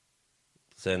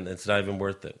 It's not even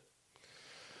worth it.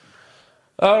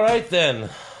 All right, then.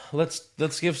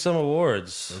 Let's give some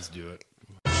awards. Let's do it.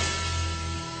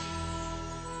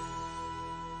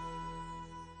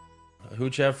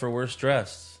 Who'd you have for worst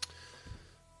dressed?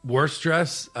 Worst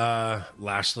dress?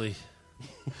 Lashley.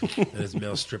 In his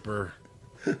male stripper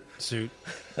suit.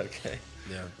 Okay.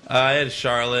 Yeah. I had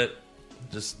Charlotte.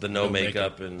 Just the no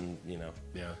makeup and,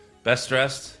 Yeah. Best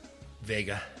dressed?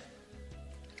 Vega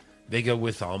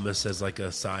with Almas as like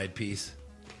a side piece.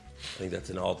 I think that's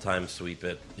an all-time sweep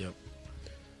it. Yep.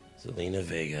 Zelina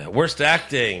Vega. Worst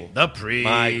acting? The Priest.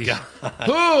 My God.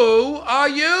 Who are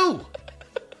you?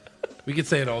 We could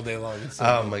say it all day long.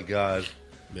 Oh, my God.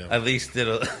 Yeah. At least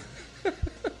it'll...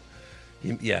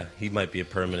 he might be a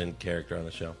permanent character on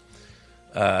the show.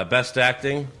 Best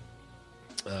acting?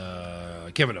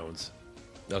 Kevin Owens.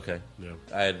 Okay. Yeah.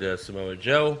 I had Samoa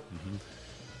Joe.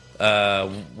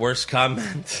 Worst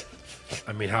comment?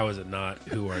 I mean, how is it not?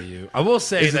 Who are you? I will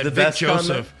say Is it that the Vic best Joseph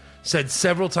comment? said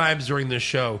several times during this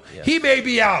show, Yes. he may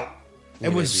be out,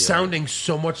 and was may be sounding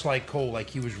so much like Cole, like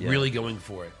he was really going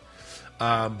for it.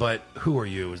 But who are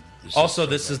you? Also,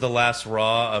 this is the last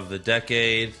Raw of the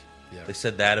decade. Yeah. They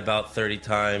said that about 30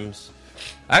 times.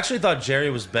 I actually thought Jerry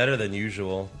was better than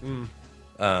usual.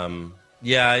 He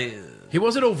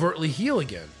wasn't overtly heel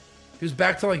again. He was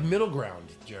back to like middle ground,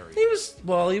 Jerry.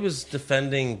 He was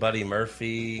defending Buddy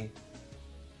Murphy.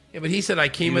 Yeah, but he said, I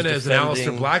came in as an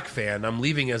Aleister Black fan. I'm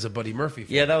leaving as a Buddy Murphy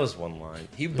fan. Yeah, that was one line.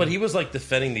 But he was like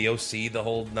defending the OC the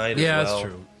whole night as well. Yeah, that's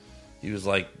true. He was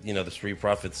like, the Street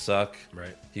Profits suck.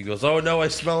 Right. He goes, oh no, I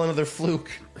smell another fluke.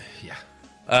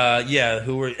 Yeah.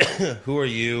 Who are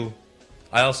you?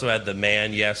 I also had the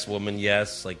man yes, woman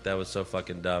yes. Like, that was so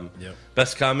fucking dumb. Yep.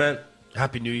 Best comment?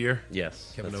 Happy New Year.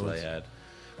 Yes, Kevin that's Owens. what I had.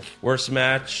 Worst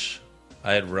match?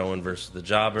 I had Rowan versus the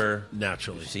Jobber.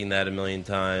 Naturally. You've seen that a million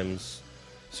times.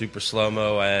 Super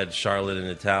slow-mo, I had Charlotte and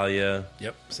Natalia.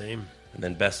 Yep, same. And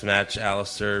then best match,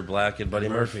 Aleister Black and Buddy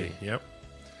Murphy. Yep.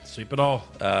 Sweep it all.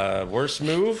 Worst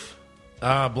move?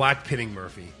 Black pinning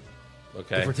Murphy.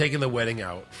 Okay. If we're taking the wedding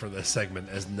out for this segment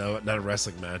as not a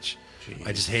wrestling match, Jeez.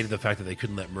 I just hated the fact that they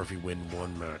couldn't let Murphy win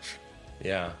one match.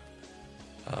 Yeah.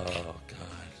 Oh,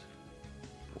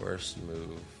 God. Worst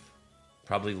move.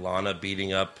 Probably Lana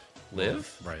beating up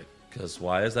Liv. Right. Because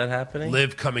why is that happening?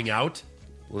 Liv coming out.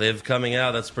 Liv coming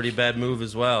out. That's a pretty bad move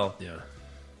as well.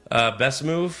 Yeah. Best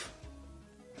move?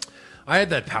 I had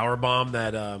that power bomb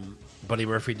that Buddy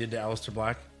Murphy did to Aleister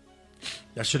Black.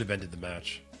 That should have ended the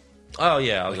match. Oh,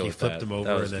 yeah. I'll go He with flipped that. him over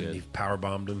That and was then good. he power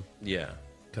bombed him. Yeah.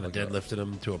 Kind of deadlifted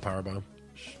him to a power bomb.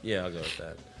 Yeah, I'll go with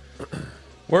that.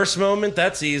 Worst moment?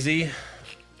 That's easy.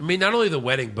 I mean, not only the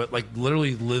wedding, but like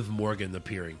literally Liv Morgan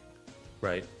appearing.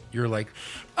 Right. You're like,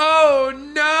 oh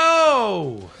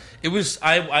no! It was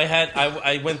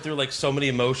I went through like so many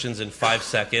emotions in 5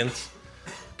 seconds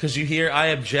because you hear I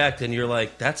object and you're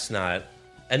like that's not,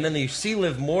 and then you see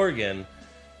Liv Morgan,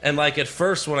 and like at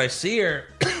first when I see her,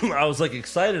 I was like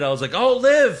excited. I was like, oh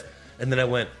Liv, and then I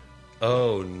went,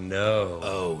 oh no,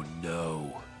 Oh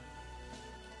no!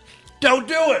 Don't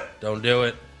do it! don't do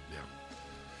it.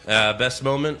 Yeah. Best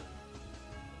moment.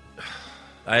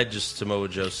 I had just Samoa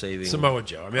Joe saving Samoa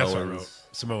Joe. I mean, that's what I Owens. wrote.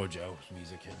 Samoa Joe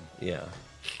music hidden. Yeah,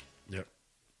 Yep.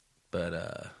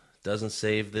 but doesn't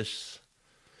save this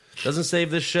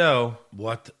show.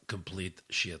 What complete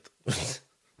shit.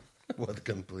 What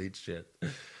complete shit.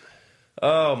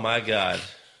 Oh, my God.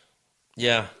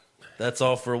 Yeah, that's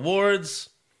all for awards.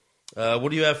 What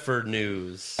do you have for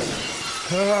news?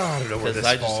 I don't know where Because this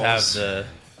I falls.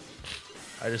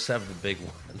 just have the big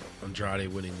one. Andrade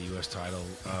winning the U.S. title.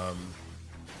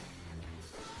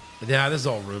 Yeah, this is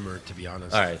all rumor, to be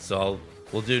honest. All right, so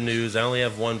we'll do news. I only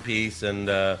have one piece, and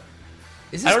Is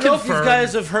this I don't know if you confirmed?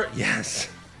 guys have heard. Yes.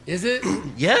 Is it?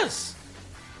 Yes.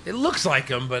 It looks like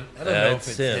him, but I don't know if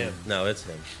it's him. No, it's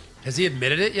him. Has he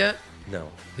admitted it yet? No.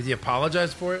 Did he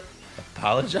apologize for it?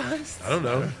 Apologized? I don't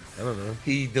know.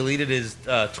 He deleted his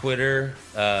Twitter.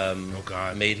 Oh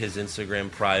God. Made his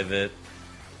Instagram private.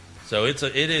 So it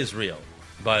is real.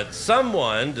 But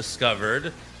someone discovered,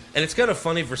 and it's kind of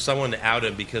funny for someone to out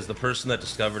him because the person that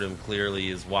discovered him clearly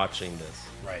is watching this.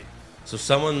 Right. So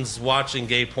someone's watching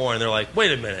gay porn. They're like,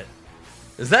 wait a minute.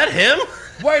 Is that him?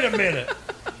 Wait a minute.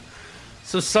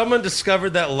 So someone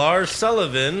discovered that Lars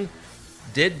Sullivan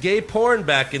did gay porn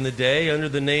back in the day under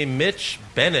the name Mitch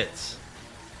Bennett.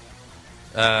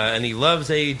 And he loves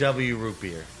AEW root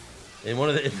beer. In one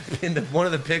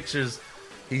of the pictures,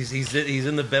 he's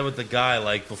in the bed with the guy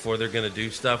like before they're gonna do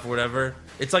stuff or whatever.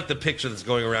 It's like the picture that's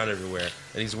going around everywhere,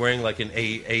 and he's wearing like an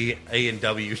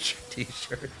A&W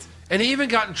t-shirt. And he even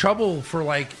got in trouble for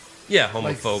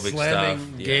homophobic slamming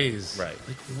stuff. gays. Yeah, right.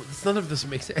 None of this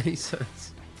makes any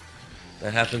sense.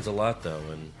 That happens a lot though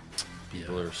when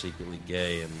people are secretly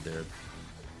gay and they're,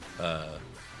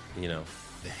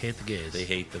 they hate the gays. They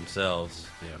hate themselves.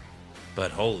 Yeah.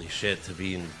 But holy shit, to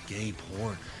be in gay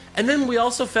porn. And then we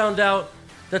also found out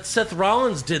that Seth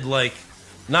Rollins did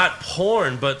not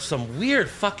porn, but some weird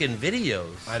fucking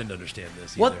videos. I didn't understand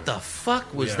this either. What the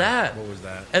fuck was that? What was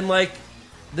that? And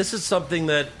this is something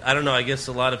that, I don't know, I guess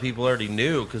a lot of people already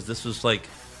knew because this was a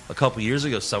couple years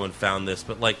ago someone found this,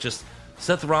 but just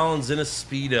Seth Rollins in a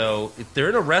Speedo. They're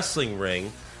in a wrestling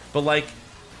ring, but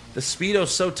the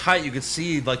Speedo's so tight you could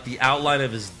see the outline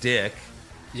of his dick.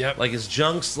 Yep. His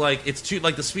junk's it's too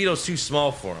the Speedo's too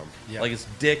small for him. Yep. His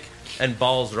dick and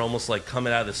balls are almost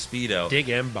coming out of the Speedo. Dick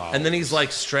and balls. And then he's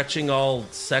stretching all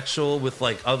sexual with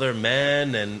other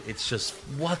men, and it's just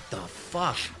what the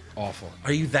fuck? Awful.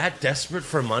 Are you that desperate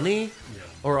for money? Yeah.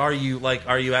 Or are you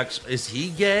actually, is he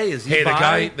gay? Is he Hey,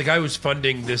 bi? the guy who's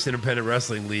funding this independent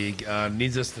wrestling league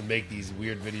needs us to make these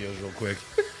weird videos real quick.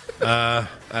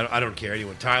 I don't care.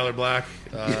 Anyone? Tyler Black?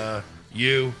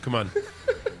 You? Come on.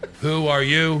 Who are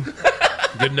you?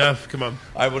 Good enough. Come on.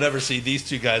 I will never see these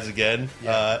two guys again.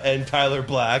 And Tyler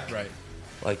Black.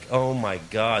 Right. Oh my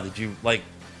God.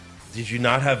 Did you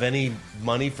not have any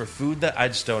money for food? That I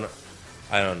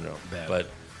don't know. Bad. But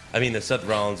I mean, the Seth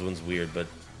Rollins one's weird, but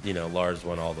Lars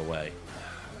went all the way.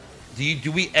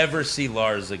 Do we ever see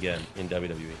Lars again in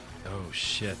WWE? Oh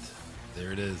shit.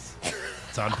 There it is.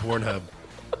 It's on Pornhub.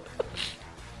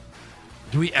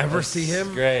 Do we ever see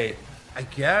him? Great. I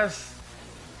guess.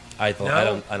 I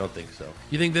don't think so.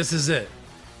 You think this is it?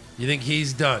 You think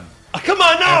he's done? Come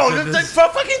on, no!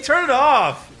 Fucking turn it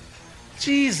off!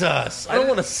 Jesus. I don't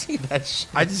want to see that shit.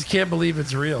 I just can't believe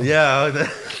it's real. Yeah.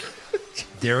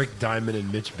 Derek Diamond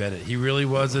and Mitch Bennett. He really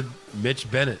was a Mitch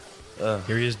Bennett.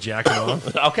 Here he is jacking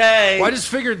off. Okay. Well, I just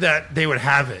figured that they would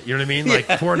have it. You know what I mean?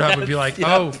 Pornhub would be like,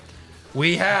 oh,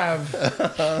 we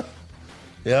have.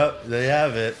 Yep, they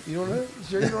have it. You don't want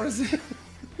to see it?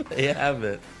 They have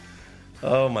it.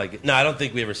 Oh my God. No, I don't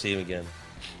think we ever see him again.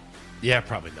 Yeah,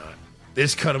 probably not. They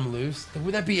just cut him loose.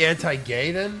 Would that be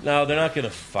anti-gay then? No, they're not going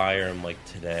to fire him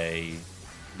today.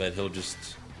 But he'll just...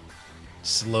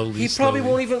 Slowly. He probably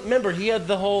won't even... Remember, he had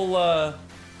the whole...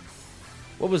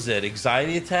 what was it?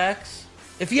 Anxiety attacks?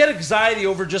 If he had anxiety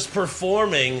over just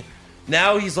performing,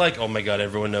 now he's like, oh my God,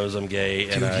 everyone knows I'm gay.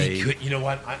 Dude, he could... You know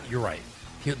what? You're right.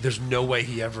 There's no way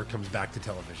he ever comes back to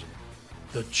television.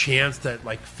 The chance that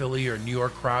Philly or New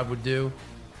York crowd would do,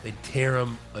 they'd tear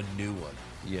him a new one.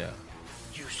 Yeah.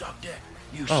 You suck dick.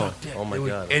 You suck dick. Oh my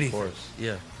God, anything. of course.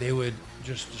 Yeah. They would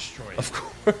just destroy it. Of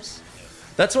course. Yeah.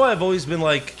 That's why I've always been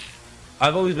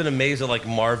amazed that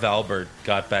Marv Albert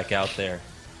got back out there.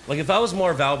 If I was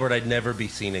Marv Albert, I'd never be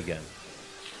seen again.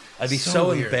 I'd be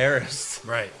so embarrassed.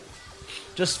 Right.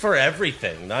 Just for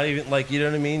everything. Not even you know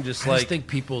what I mean? I just think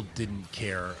people didn't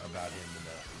care about him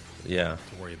enough. Yeah.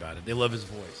 To worry about it. They love his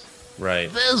voice.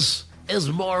 Right. This is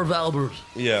Marv Albert.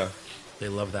 Yeah. They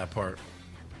love that part.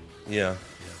 Yeah.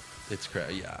 It's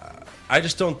crazy. Yeah. I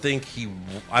just don't think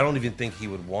I don't even think he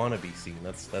would want to be seen.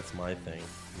 That's my thing.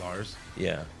 Lars?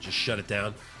 Yeah. Just shut it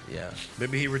down? Yeah.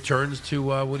 Maybe he returns to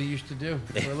what he used to do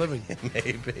for a living.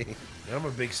 Maybe. I'm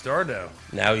a big star now.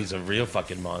 Now he's a real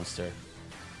fucking monster.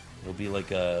 He'll be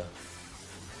I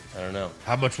don't know.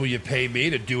 How much will you pay me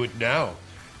to do it now?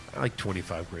 I like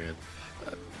 $25,000.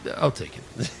 I'll take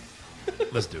it.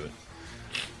 Let's do it.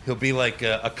 He'll be like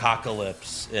a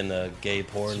Apocalypse in a gay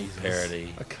porn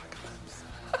parody.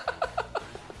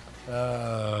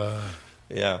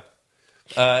 Yeah.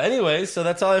 Anyway, so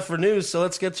that's all I have for news. So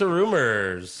let's get to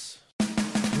rumors.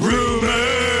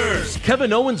 Rumors! rumors.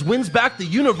 Kevin Owens wins back the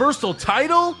Universal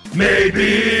title?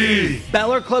 Maybe.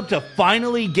 Balor Club to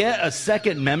finally get a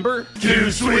second member?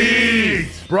 Too sweet.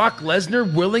 Brock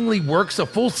Lesnar willingly works a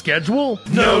full schedule?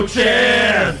 No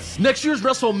chance. Next year's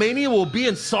WrestleMania will be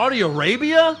in Saudi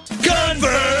Arabia?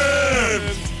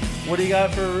 Confirmed. What do you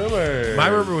got for rumors? My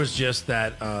rumor was just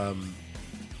that,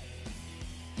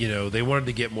 they wanted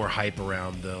to get more hype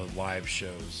around the live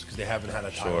shows because they haven't had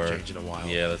a title change in a while.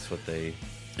 Yeah, that's what they...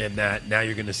 And that now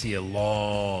you're going to see a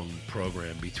long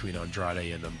program between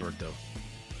Andrade and Humberto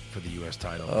for the U.S.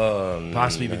 title.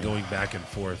 Possibly even going back and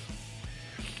forth.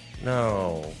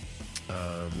 No.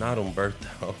 Not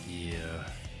Humberto. Yeah.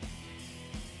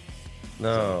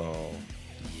 No.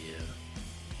 Yeah.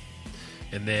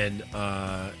 And then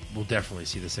we'll definitely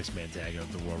see the six-man tag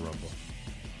of the Royal Rumble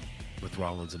with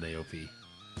Rollins and AOP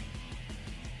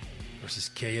versus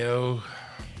KO,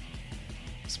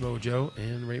 Samoa Joe,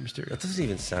 and Rey Mysterio. That doesn't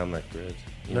even sound that good.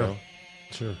 You No. know?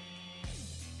 Sure.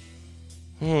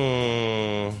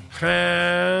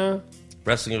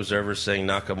 Wrestling Observer saying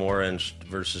Nakamura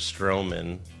versus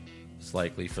Strowman is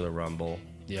likely for the Rumble.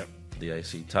 Yep. The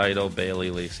IC title.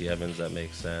 Bailey, Lacey Evans, that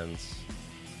makes sense.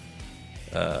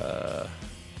 God,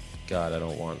 I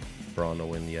don't want Braun to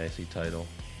win the IC title.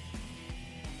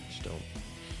 Just don't.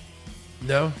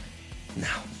 No? No.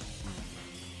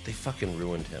 They fucking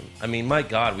ruined him. I mean, my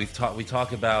God, we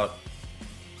talk about,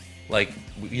 like,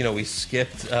 we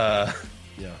skipped, Yeah.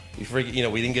 we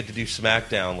didn't get to do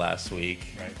SmackDown last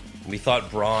week. Right. We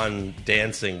thought Braun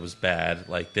dancing was bad.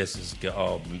 Like, this is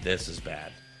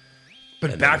bad. But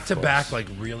And back then, to of back, course- like,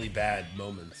 really bad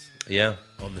moments Yeah.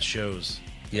 on the shows.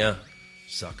 Yeah.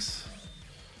 Sucks.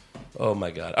 Oh,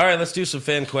 my God. All right, let's do some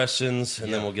fan questions,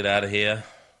 and then we'll get out of here.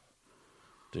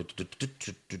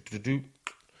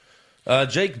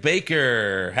 Jake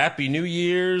Baker, Happy New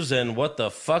Year's, and what the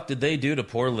fuck did they do to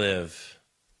poor Liv?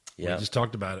 Yeah, We just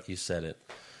talked about it. you said it.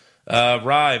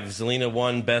 Rive, Zelina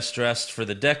won Best Dressed for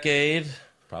the decade,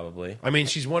 probably. I mean,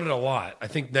 she's won it a lot. I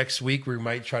think next week we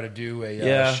might try to do a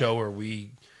Yeah. show where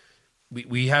we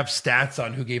have stats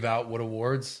on who gave out what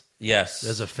awards. Yes.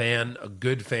 As a fan, a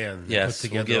good fan. that Yes,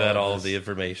 put we'll together give out all this. of the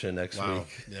information next Wow.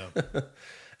 week. Yeah.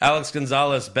 Alex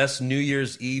Gonzalez, best New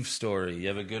Year's Eve story. You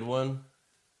have a good one?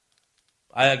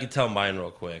 I could tell mine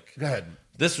real quick. Go ahead.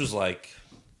 This was like,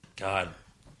 God,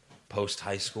 post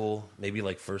high school, maybe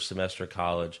like first semester of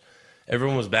college.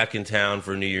 Everyone was back in town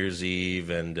for New Year's Eve,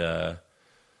 and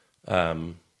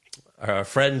our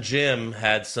friend Jim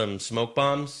had some smoke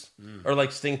bombs or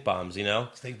like stink bombs.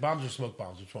 Stink bombs or smoke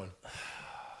bombs? Which one?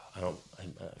 I don't.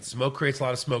 Smoke creates a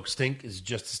lot of smoke. Stink is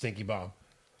just a stinky bomb.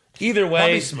 Either way,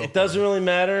 Probably smoke it doesn't really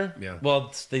matter. Yeah.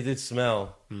 Well, they did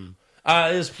smell.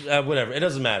 Whatever. It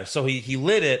doesn't matter. So he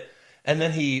lit it, and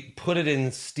then he put it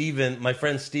in my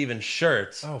friend Steven's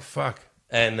shirt, Oh, fuck.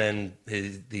 and then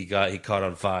he caught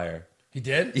on fire. He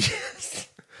did? Yes.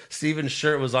 Steven's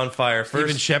shirt was on fire first.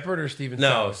 Steven Shepard or Steven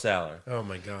No, Saller? Saller. Oh,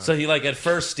 my God. So he at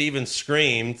first Steven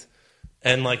screamed,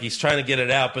 and he's trying to get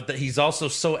it out, but he's also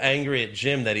so angry at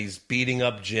Jim that he's beating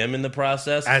up Jim in the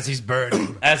process As he's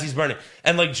burning. as he's burning.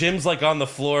 And Jim's on the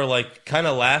floor, kind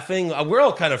of laughing. We're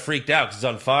all kind of freaked out because he's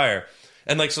on fire.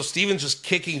 And so Steven's just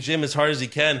kicking Jim as hard as he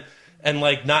can, and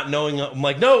not knowing. I'm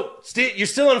like, no, Steve, you're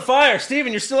still on fire,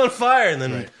 Steven, you're still on fire. And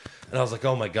then, and I was like,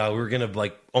 oh my God, we were gonna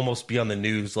almost be on the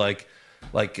news,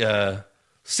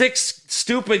 6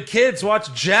 stupid kids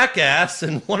watch Jackass,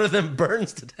 and one of them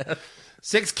burns to death.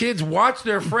 6 kids watched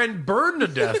their friend burn to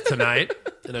death tonight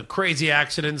in a crazy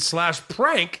accident /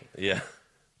 prank, Yeah.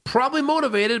 probably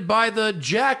motivated by the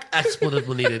Jack expletive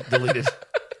deleted.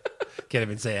 Can't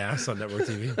even say ass on network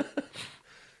TV.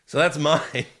 So that's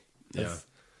mine. Yeah.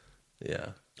 Yeah.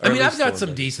 I mean, Or at I've least got the some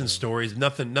one decent stories.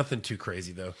 Nothing too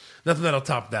crazy, though. Nothing that'll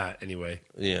top that, anyway.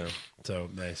 Yeah. So,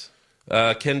 nice.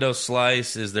 Kendo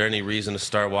Slice, is there any reason to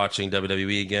start watching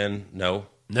WWE again? No.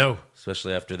 No.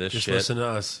 Especially after this Just shit. listen to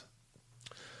us.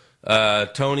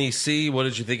 Tony C., what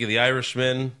did you think of The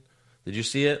Irishman? Did you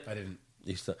see it? I didn't.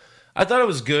 I thought it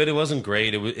was good. It wasn't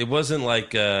great. It wasn't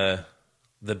like the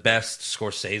best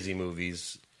Scorsese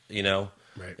movies,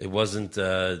 Right. It wasn't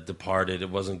Departed. It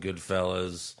wasn't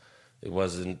Goodfellas. It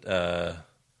wasn't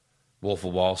Wolf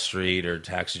of Wall Street or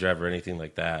Taxi Driver or anything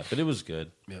like that. But it was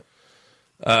good.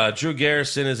 Yep. Drew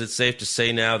Garrison, is it safe to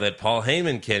say now that Paul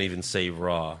Heyman can't even save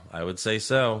Raw? I would say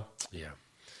so. Yeah.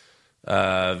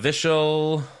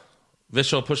 Vishal,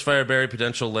 Pushfire Barry,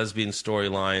 potential lesbian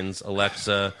storylines,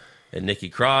 Alexa and Nikki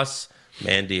Cross,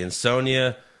 Mandy and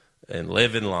Sonia, and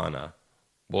Liv and Lana.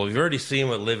 Well, we've already seen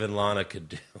what Liv and Lana could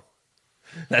do.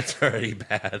 That's already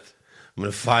bad. I'm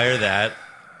going to fire that.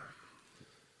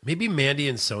 Maybe Mandy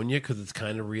and Sonia, because it's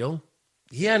kind of real.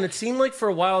 Yeah, and it seemed like for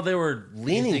a while they were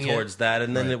leaning towards that,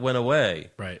 and then it went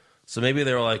away. Right. So maybe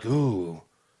they were like, ooh,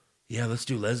 yeah, let's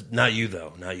do Not you,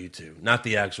 though. Not you two. Not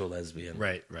the actual lesbian.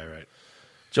 Right.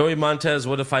 Joey Montez,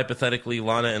 what if hypothetically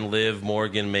Lana and Liv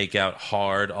Morgan make out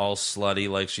hard, all slutty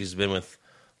like she's been with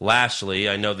Lashley?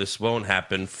 I know this won't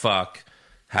happen. Fuck.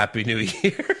 Happy New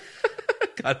Year.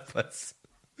 God bless.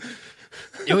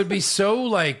 It would be so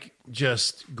like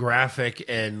just graphic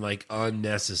and like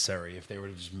unnecessary if they were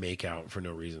to just make out for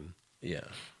no reason. Yeah.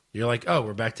 You're like, oh,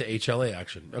 we're back to HLA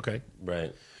action. Okay.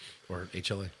 Right. Or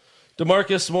HLA.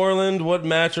 DeMarcus Moreland, what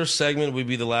match or segment would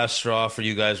be the last straw for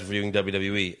you guys reviewing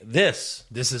WWE? This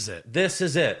is it. This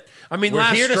is it. I mean, we're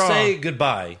last here straw, to say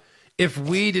goodbye. If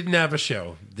we didn't have a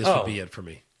show, this would be it for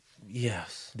me.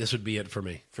 Yes. This would be it for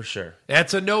me. For sure.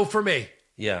 That's a no for me.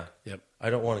 Yeah. Yep. I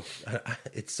don't want to.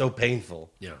 It's so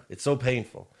painful. Yeah. It's so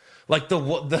painful. Like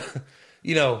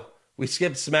we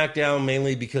skipped SmackDown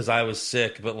mainly because I was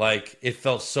sick, but like it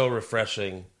felt so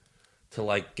refreshing to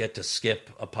like get to skip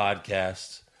a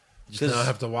podcast. Just not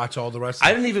have to watch all the rest of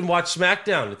I didn't even watch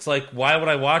SmackDown. It's like, why would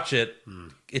I watch it?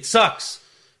 It sucks.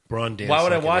 Braun dancing. Why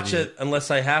would I watch it unless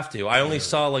I have to? I only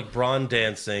saw like Braun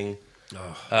dancing.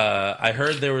 I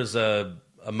heard there was a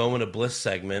Moment of Bliss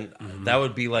segment. That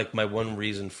would be like my one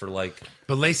reason for like.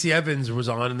 But Lacey Evans was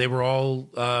on, and they were all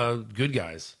good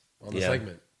guys on the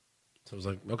segment. So I was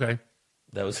like, okay,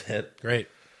 that was it. Great.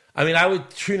 I mean, I would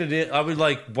tune it in. I would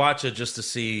like watch it just to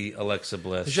see Alexa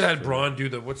Bliss. They should have had Braun do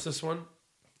the what's this one?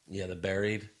 Yeah, the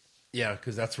Buried. Yeah,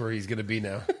 because that's where he's going to be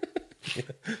now.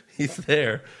 He's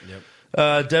there.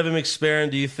 Yep. Devin McSparron,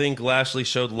 do you think Lashley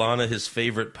showed Lana his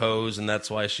favorite pose, and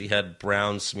that's why she had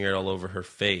brown smeared all over her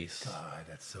face? God,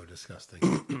 that's so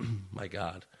disgusting. My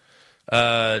God.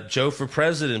 Joe for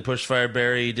President, Pushfire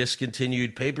Barry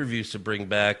discontinued pay-per-views to bring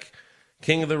back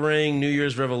King of the Ring, New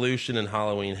Year's Revolution, and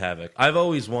Halloween Havoc. I've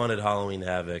always wanted Halloween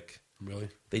Havoc. Really?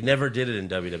 They never did it in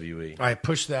WWE. I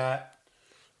pushed that.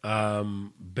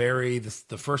 Barry,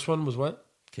 the first one was what?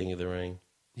 King of the Ring.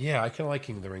 Yeah, I kind of like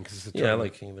King of the Ring because it's a I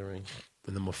like King of the Ring.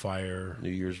 And then we'll fire New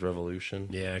Year's Revolution.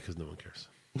 Yeah, because no one cares.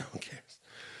 No one cares.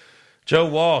 Joe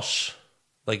Walsh,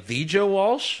 like the Joe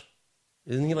Walsh,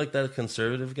 isn't he like that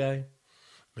conservative guy?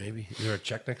 Maybe. Is there a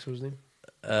check next to his name?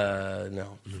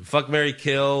 No. Fuck, marry,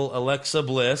 kill Alexa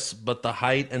Bliss, but the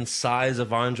height and size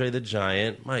of Andre the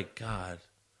Giant. My God.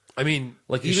 I mean,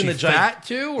 like is even she fat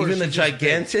too, or even the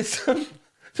gigantism.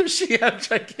 Does she have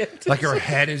gigantism? Like her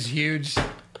head is huge.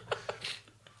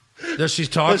 Does she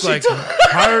talk like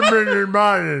Harmon and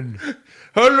Martin?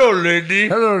 Hello, lady.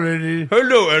 Hello, lady.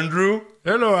 Hello, Andrew.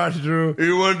 Hello, Andrew.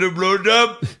 You want a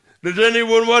blowjob? Does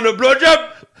anyone want a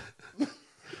blowjob?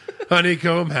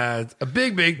 Honeycomb has a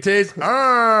big, big taste.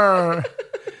 I'm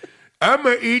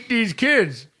going to eat these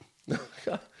kids.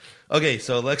 Okay,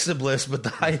 so Alexa Bliss, but the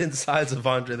height and size of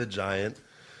Andre the Giant.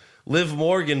 Liv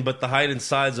Morgan, but the height and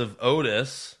size of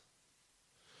Otis.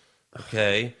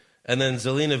 Okay. And then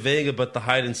Zelina Vega, but the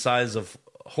height and size of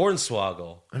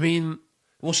Hornswoggle. I mean...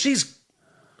 Well, she's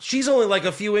only like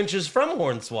a few inches from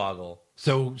Hornswoggle.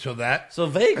 So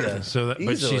Vega.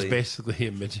 But she's basically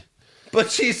a midget.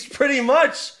 But she's pretty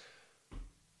much...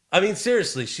 I mean,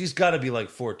 seriously, she's got to be like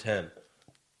 4'10".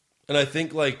 And I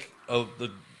think like a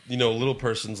little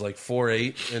person's like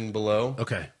 4'8" and below.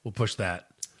 Okay, we'll push that.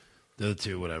 The other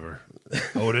two, whatever.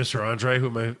 Otis or Andre, who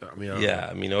am I?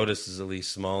 I mean, Otis is at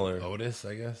least smaller. Otis,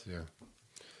 I guess,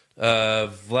 yeah.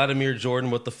 Vladimir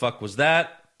Jordan, what the fuck was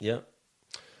that? Yep.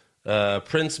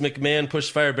 Prince McMahon,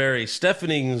 Pushfire Barry.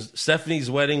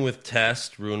 Stephanie's wedding with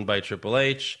Test, ruined by Triple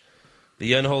H.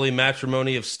 The unholy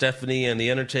matrimony of Stephanie and The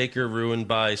Undertaker, ruined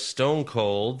by Stone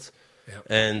Cold. Yep.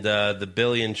 And the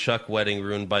Billy and Chuck wedding,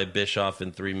 ruined by Bischoff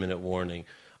in 3-minute warning.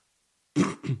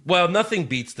 Well, nothing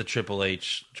beats the Triple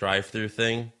H drive-through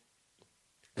thing.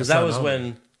 Because that was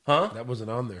when... Huh? That wasn't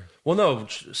on there. Well, no.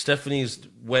 Stephanie's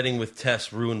wedding with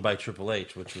Tess, ruined by Triple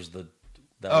H, which was the...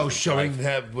 showing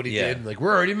that what he did. And like,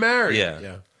 we're already married.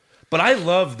 Yeah. But I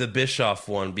love the Bischoff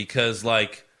one because,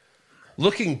 like...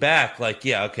 Looking back, like,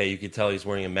 yeah, okay, you could tell he's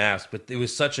wearing a mask, but it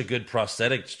was such a good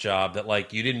prosthetics job that,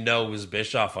 like, you didn't know it was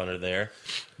Bischoff under there.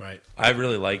 Right. I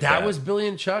really liked that. That was Billy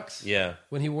and Chuck's? Yeah.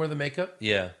 When he wore the makeup?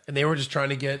 Yeah. And they were just trying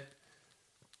to get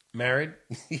married?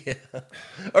 Yeah.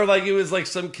 Or, like, it was, like,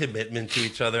 some commitment to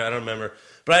each other. I don't remember.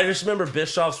 But I just remember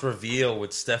Bischoff's reveal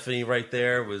with Stephanie right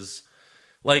there was,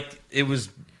 like,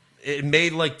 it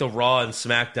made, like, the Raw and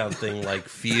SmackDown thing, like,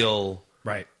 feel...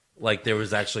 Right. Like there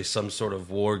was actually some sort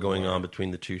of war going on between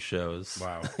the two shows.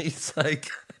 Wow. He's like...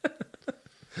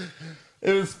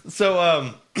 It was...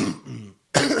 So,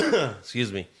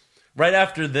 excuse me. Right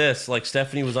after this, like,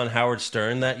 Stephanie was on Howard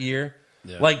Stern that year.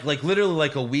 Yeah. Like literally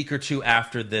like a week or two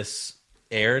after this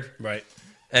aired. Right.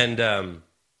 And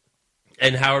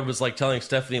Howard was like telling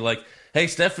Stephanie, like, hey,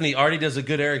 Stephanie, Artie does a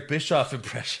good Eric Bischoff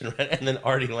impression, right? And then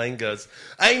Artie Lang goes,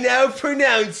 I now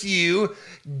pronounce you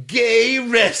gay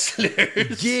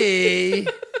wrestlers. Gay.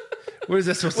 What is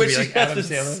that supposed to Which be? he Like Adam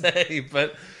doesn't Sandler? say,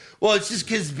 but, well, it's just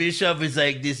because Bischoff is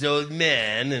like this old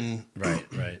man. And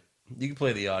Right. you can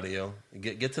play the audio.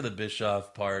 Get to the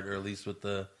Bischoff part, or at least with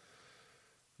the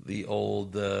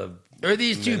old Are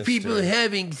these two minister. people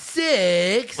having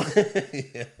sex?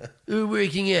 Yeah. Or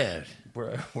working out?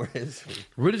 Where is he?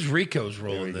 What is Rico's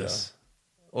role There in we this?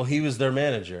 Well, he was their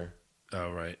manager,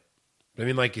 Oh, right. I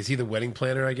mean, like, is he the wedding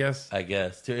planner, I guess? I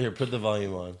guess. Here, put the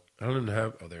volume on. I don't even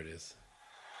have... Oh, there it is.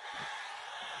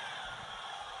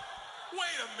 Wait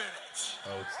a minute.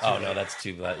 Oh, it's Oh, no, that's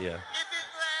too bad, yeah. If it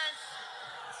lasts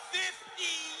 50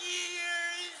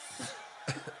 years,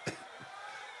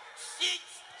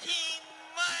 16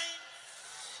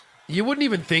 months, You wouldn't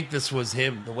even think this was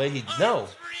him The way he... No.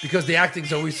 because the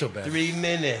acting's always so bad. 3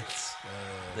 minutes.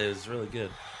 It was really good.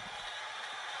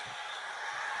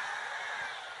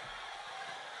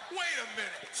 wait a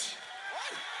minute.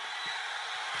 What?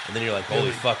 And then you're like,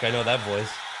 holy fuck, I know that voice.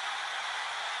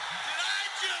 Did I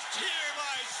just hear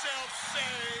myself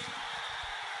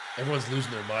say Everyone's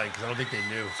losing their mind because I don't think they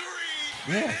knew.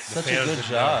 3 Yeah, minutes? such a fans good didn't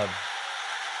job. What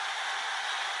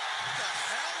the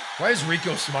hell? Why is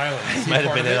Rico smiling? Is he Might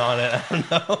have part been of in it? on it. I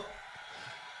don't know.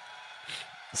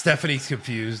 Stephanie's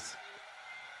confused.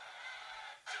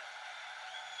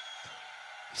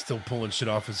 He's still pulling shit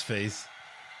off his face.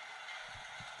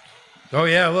 Oh,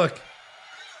 yeah, look.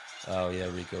 Oh, yeah,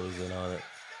 Rico was in on it.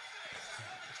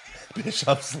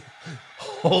 Bischoff's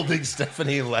holding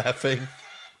Stephanie laughing.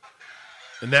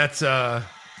 And that's, Yeah,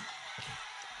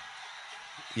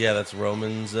 that's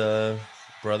Roman's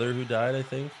brother who died, I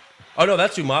think. Oh, no,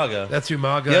 that's Umaga.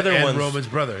 Umaga The other and one's Roman's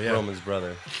brother, yeah. Roman's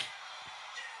brother.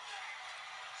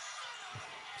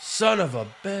 Son of a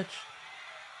bitch.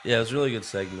 Yeah, it was a really good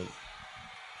segment.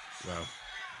 Wow.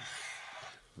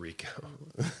 Rico.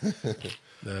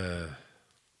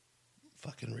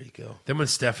 Fucking Rico. Then when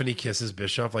Stephanie kisses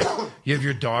Bischoff, like, you have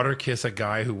your daughter kiss a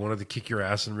guy who wanted to kick your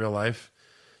ass in real life.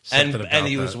 And Something about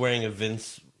he that. was wearing a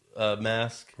Vince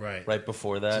mask Right.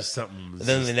 before that. Just something was And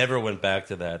then just they never went back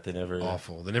to that. They never...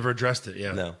 awful. They never addressed it,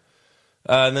 yeah. No.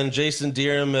 And then Jason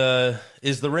Deerham,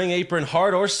 is the ring apron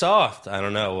hard or soft? I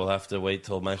don't know. We'll have to wait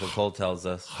till Michael Cole tells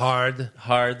us. Hard.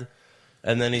 Hard.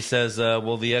 And then he says,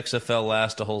 will the XFL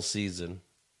last a whole season?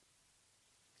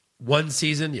 One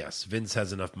season, yes. Vince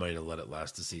has enough money to let it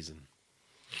last a season.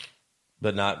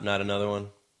 But not another one?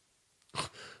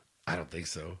 I don't think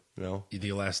so. No? You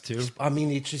think it lasts two? I mean,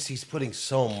 he's putting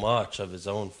so much of his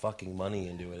own fucking money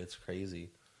into it. It's crazy.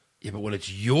 Yeah, but when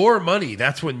it's your money,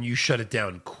 that's when you shut it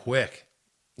down quick.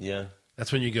 Yeah.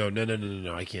 That's when you go,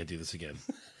 no, I can't do this again.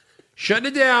 Shutting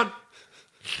it down.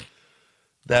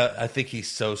 I think he's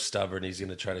so stubborn, he's going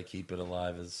to try to keep it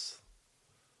alive as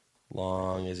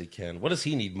long as he can. What does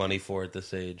he need money for at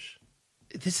this age?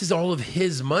 This is all of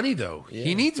his money, though. Yeah.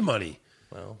 He needs money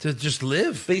to just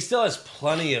live. But he still has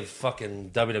plenty of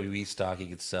fucking WWE stock he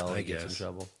could sell. I and get in guess.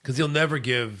 trouble. Because he'll never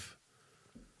give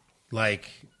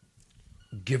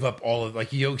up all of,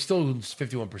 he still owns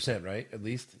 51%, right? At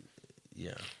least?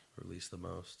 Yeah, or at least the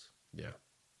most. Yeah.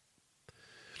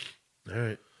 All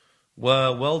right.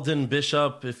 Well, Weldon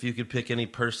Bishop, if you could pick any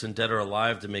person, dead or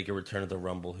alive, to make a return to the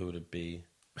Rumble, who would it be?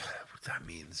 What's that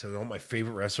mean? So I want my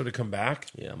favorite wrestler to come back?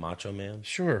 Yeah, Macho Man.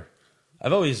 Sure.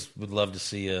 I've always would love to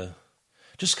see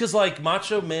just because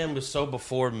Macho Man was so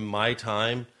before my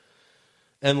time,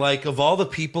 and of all the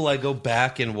people I go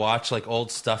back and watch old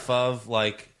stuff of,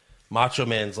 Macho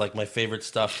Man's my favorite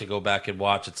stuff to go back and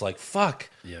watch. It's fuck.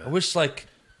 Yeah. I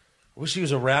wish he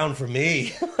was around for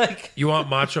me. You want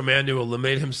Macho Man to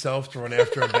eliminate himself to run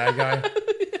after a bad guy?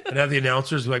 And have the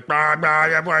announcers be like, "Bah,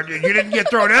 bah, bah, you didn't get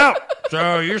thrown out.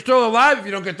 So you're still alive if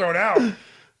you don't get thrown out.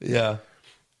 Yeah.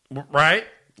 Right?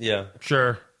 Yeah.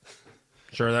 Sure,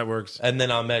 that works. And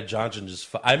then Ahmed Johnson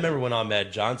I remember when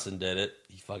Ahmed Johnson did it.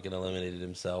 He fucking eliminated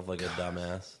himself like a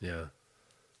dumbass. Yeah.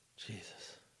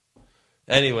 Jesus.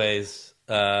 Anyways,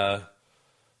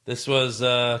 this was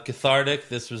cathartic.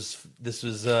 This was it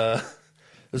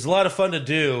was a lot of fun to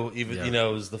do. Even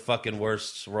it was the fucking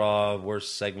worst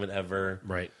segment ever.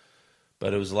 Right.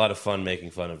 But it was a lot of fun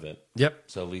making fun of it. Yep.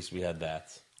 So at least we had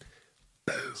that.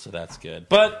 So that's good.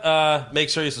 But make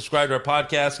sure you subscribe to our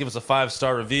podcast. Give us a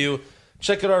 5-star review.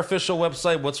 Check out our official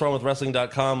website,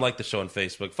 what'swrongwithwrestling.com. Like the show on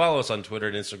Facebook. Follow us on Twitter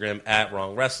and Instagram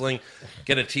 @WrongWrestling.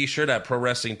 Get a t-shirt at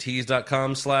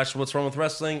prowrestlingtees.com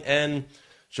 /what'swrongwithwrestling. And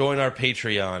join our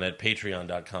Patreon at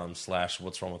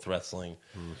patreon.com/What's Wrong with Wrestling.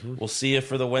 We'll see you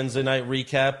for the Wednesday night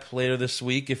recap later this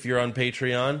week if you're on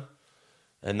Patreon.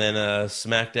 And then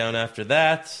SmackDown after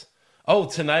that. Oh,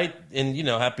 tonight, and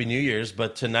Happy New Year's,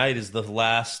 but tonight is the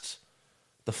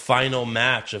final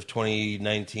match of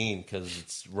 2019 because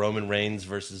it's Roman Reigns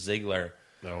versus Ziggler.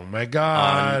 Oh my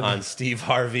God! On Steve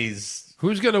Harvey's.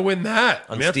 Who's gonna win that?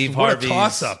 On Steve Harvey's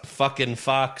toss-up. Fucking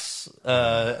Fox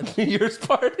New Year's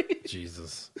party.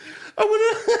 Jesus.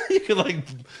 You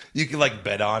could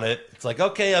bet on it. It's like,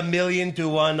 okay, 1,000,000 to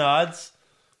 1 odds.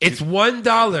 It's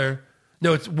 $1.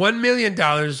 No, it's $1 million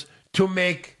to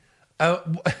make.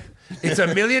 It's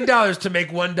 $1 million to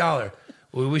make $1.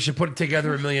 Well, we should put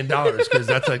together $1 million because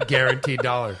that's a guaranteed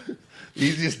dollar.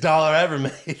 Easiest dollar ever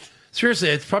made. Seriously,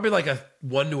 it's probably like a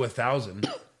 1 to 1,000.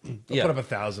 Yeah. Put up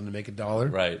 1,000 to make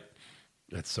 $1. Right.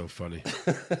 That's so funny.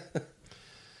 All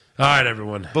right,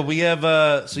 everyone. But we have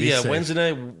safe. Wednesday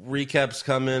night recaps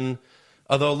coming.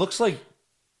 Although it looks like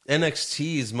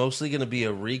NXT is mostly going to be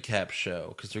a recap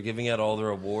show because they're giving out all their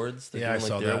awards. They're I doing,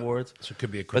 saw their that. awards. So it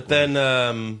could be a quick But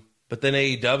then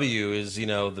AEW is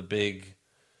the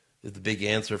big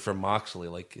answer for Moxley.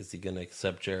 Like, is he going to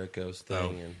accept Jericho's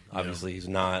thing? And obviously he's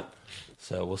not.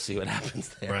 So we'll see what happens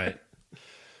there. Right.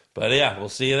 But yeah, we'll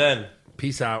see you then.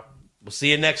 Peace out. We'll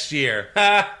see you next year.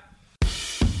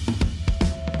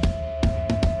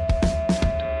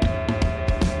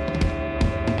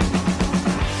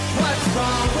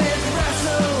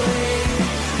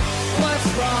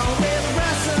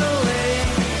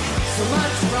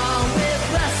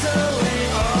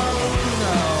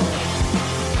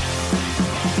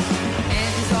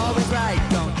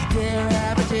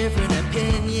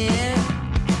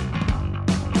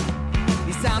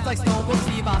 Like Stone Cold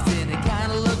Steve Austin, it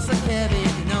kinda looks like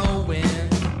Kevin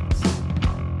Owens.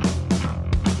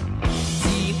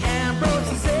 Dean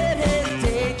Ambrose is in his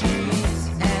daydreams,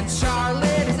 and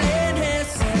Charlotte is in his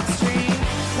sex dream.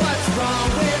 What's wrong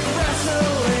with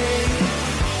wrestling?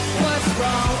 What's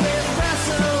wrong with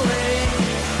wrestling?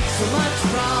 So much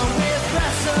wrong with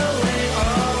wrestling,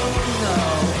 oh no.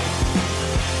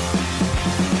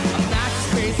 Obnoxious,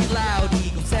 crazy, loud,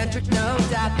 egocentric, no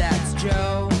doubt that's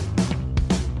Joe.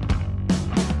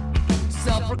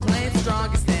 Self-proclaimed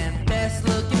strongest and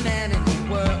best-looking man in the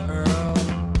world.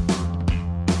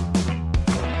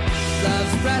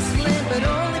 Loves wrestling, but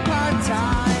only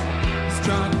part-time.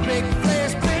 Strong, big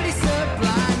players, pretty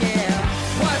sublime, yeah.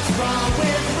 What's wrong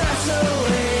with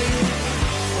wrestling?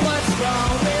 What's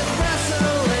wrong with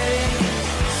wrestling?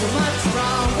 So much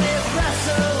wrong with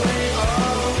wrestling,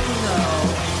 oh no.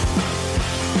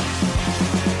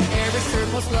 Every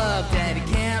circle's loved, and he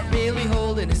can't really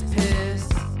hold in his piss.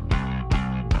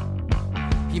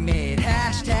 He made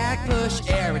hashtag push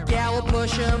Eric Gallo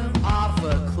push him off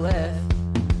a cliff.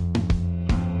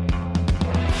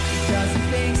 Doesn't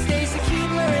think Stacy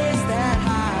Keebler is that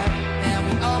high, and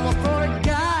we almost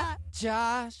forgot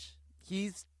Josh.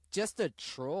 He's just a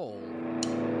troll.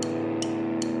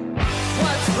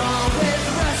 What's wrong with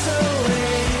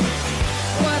wrestling?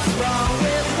 What's wrong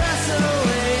with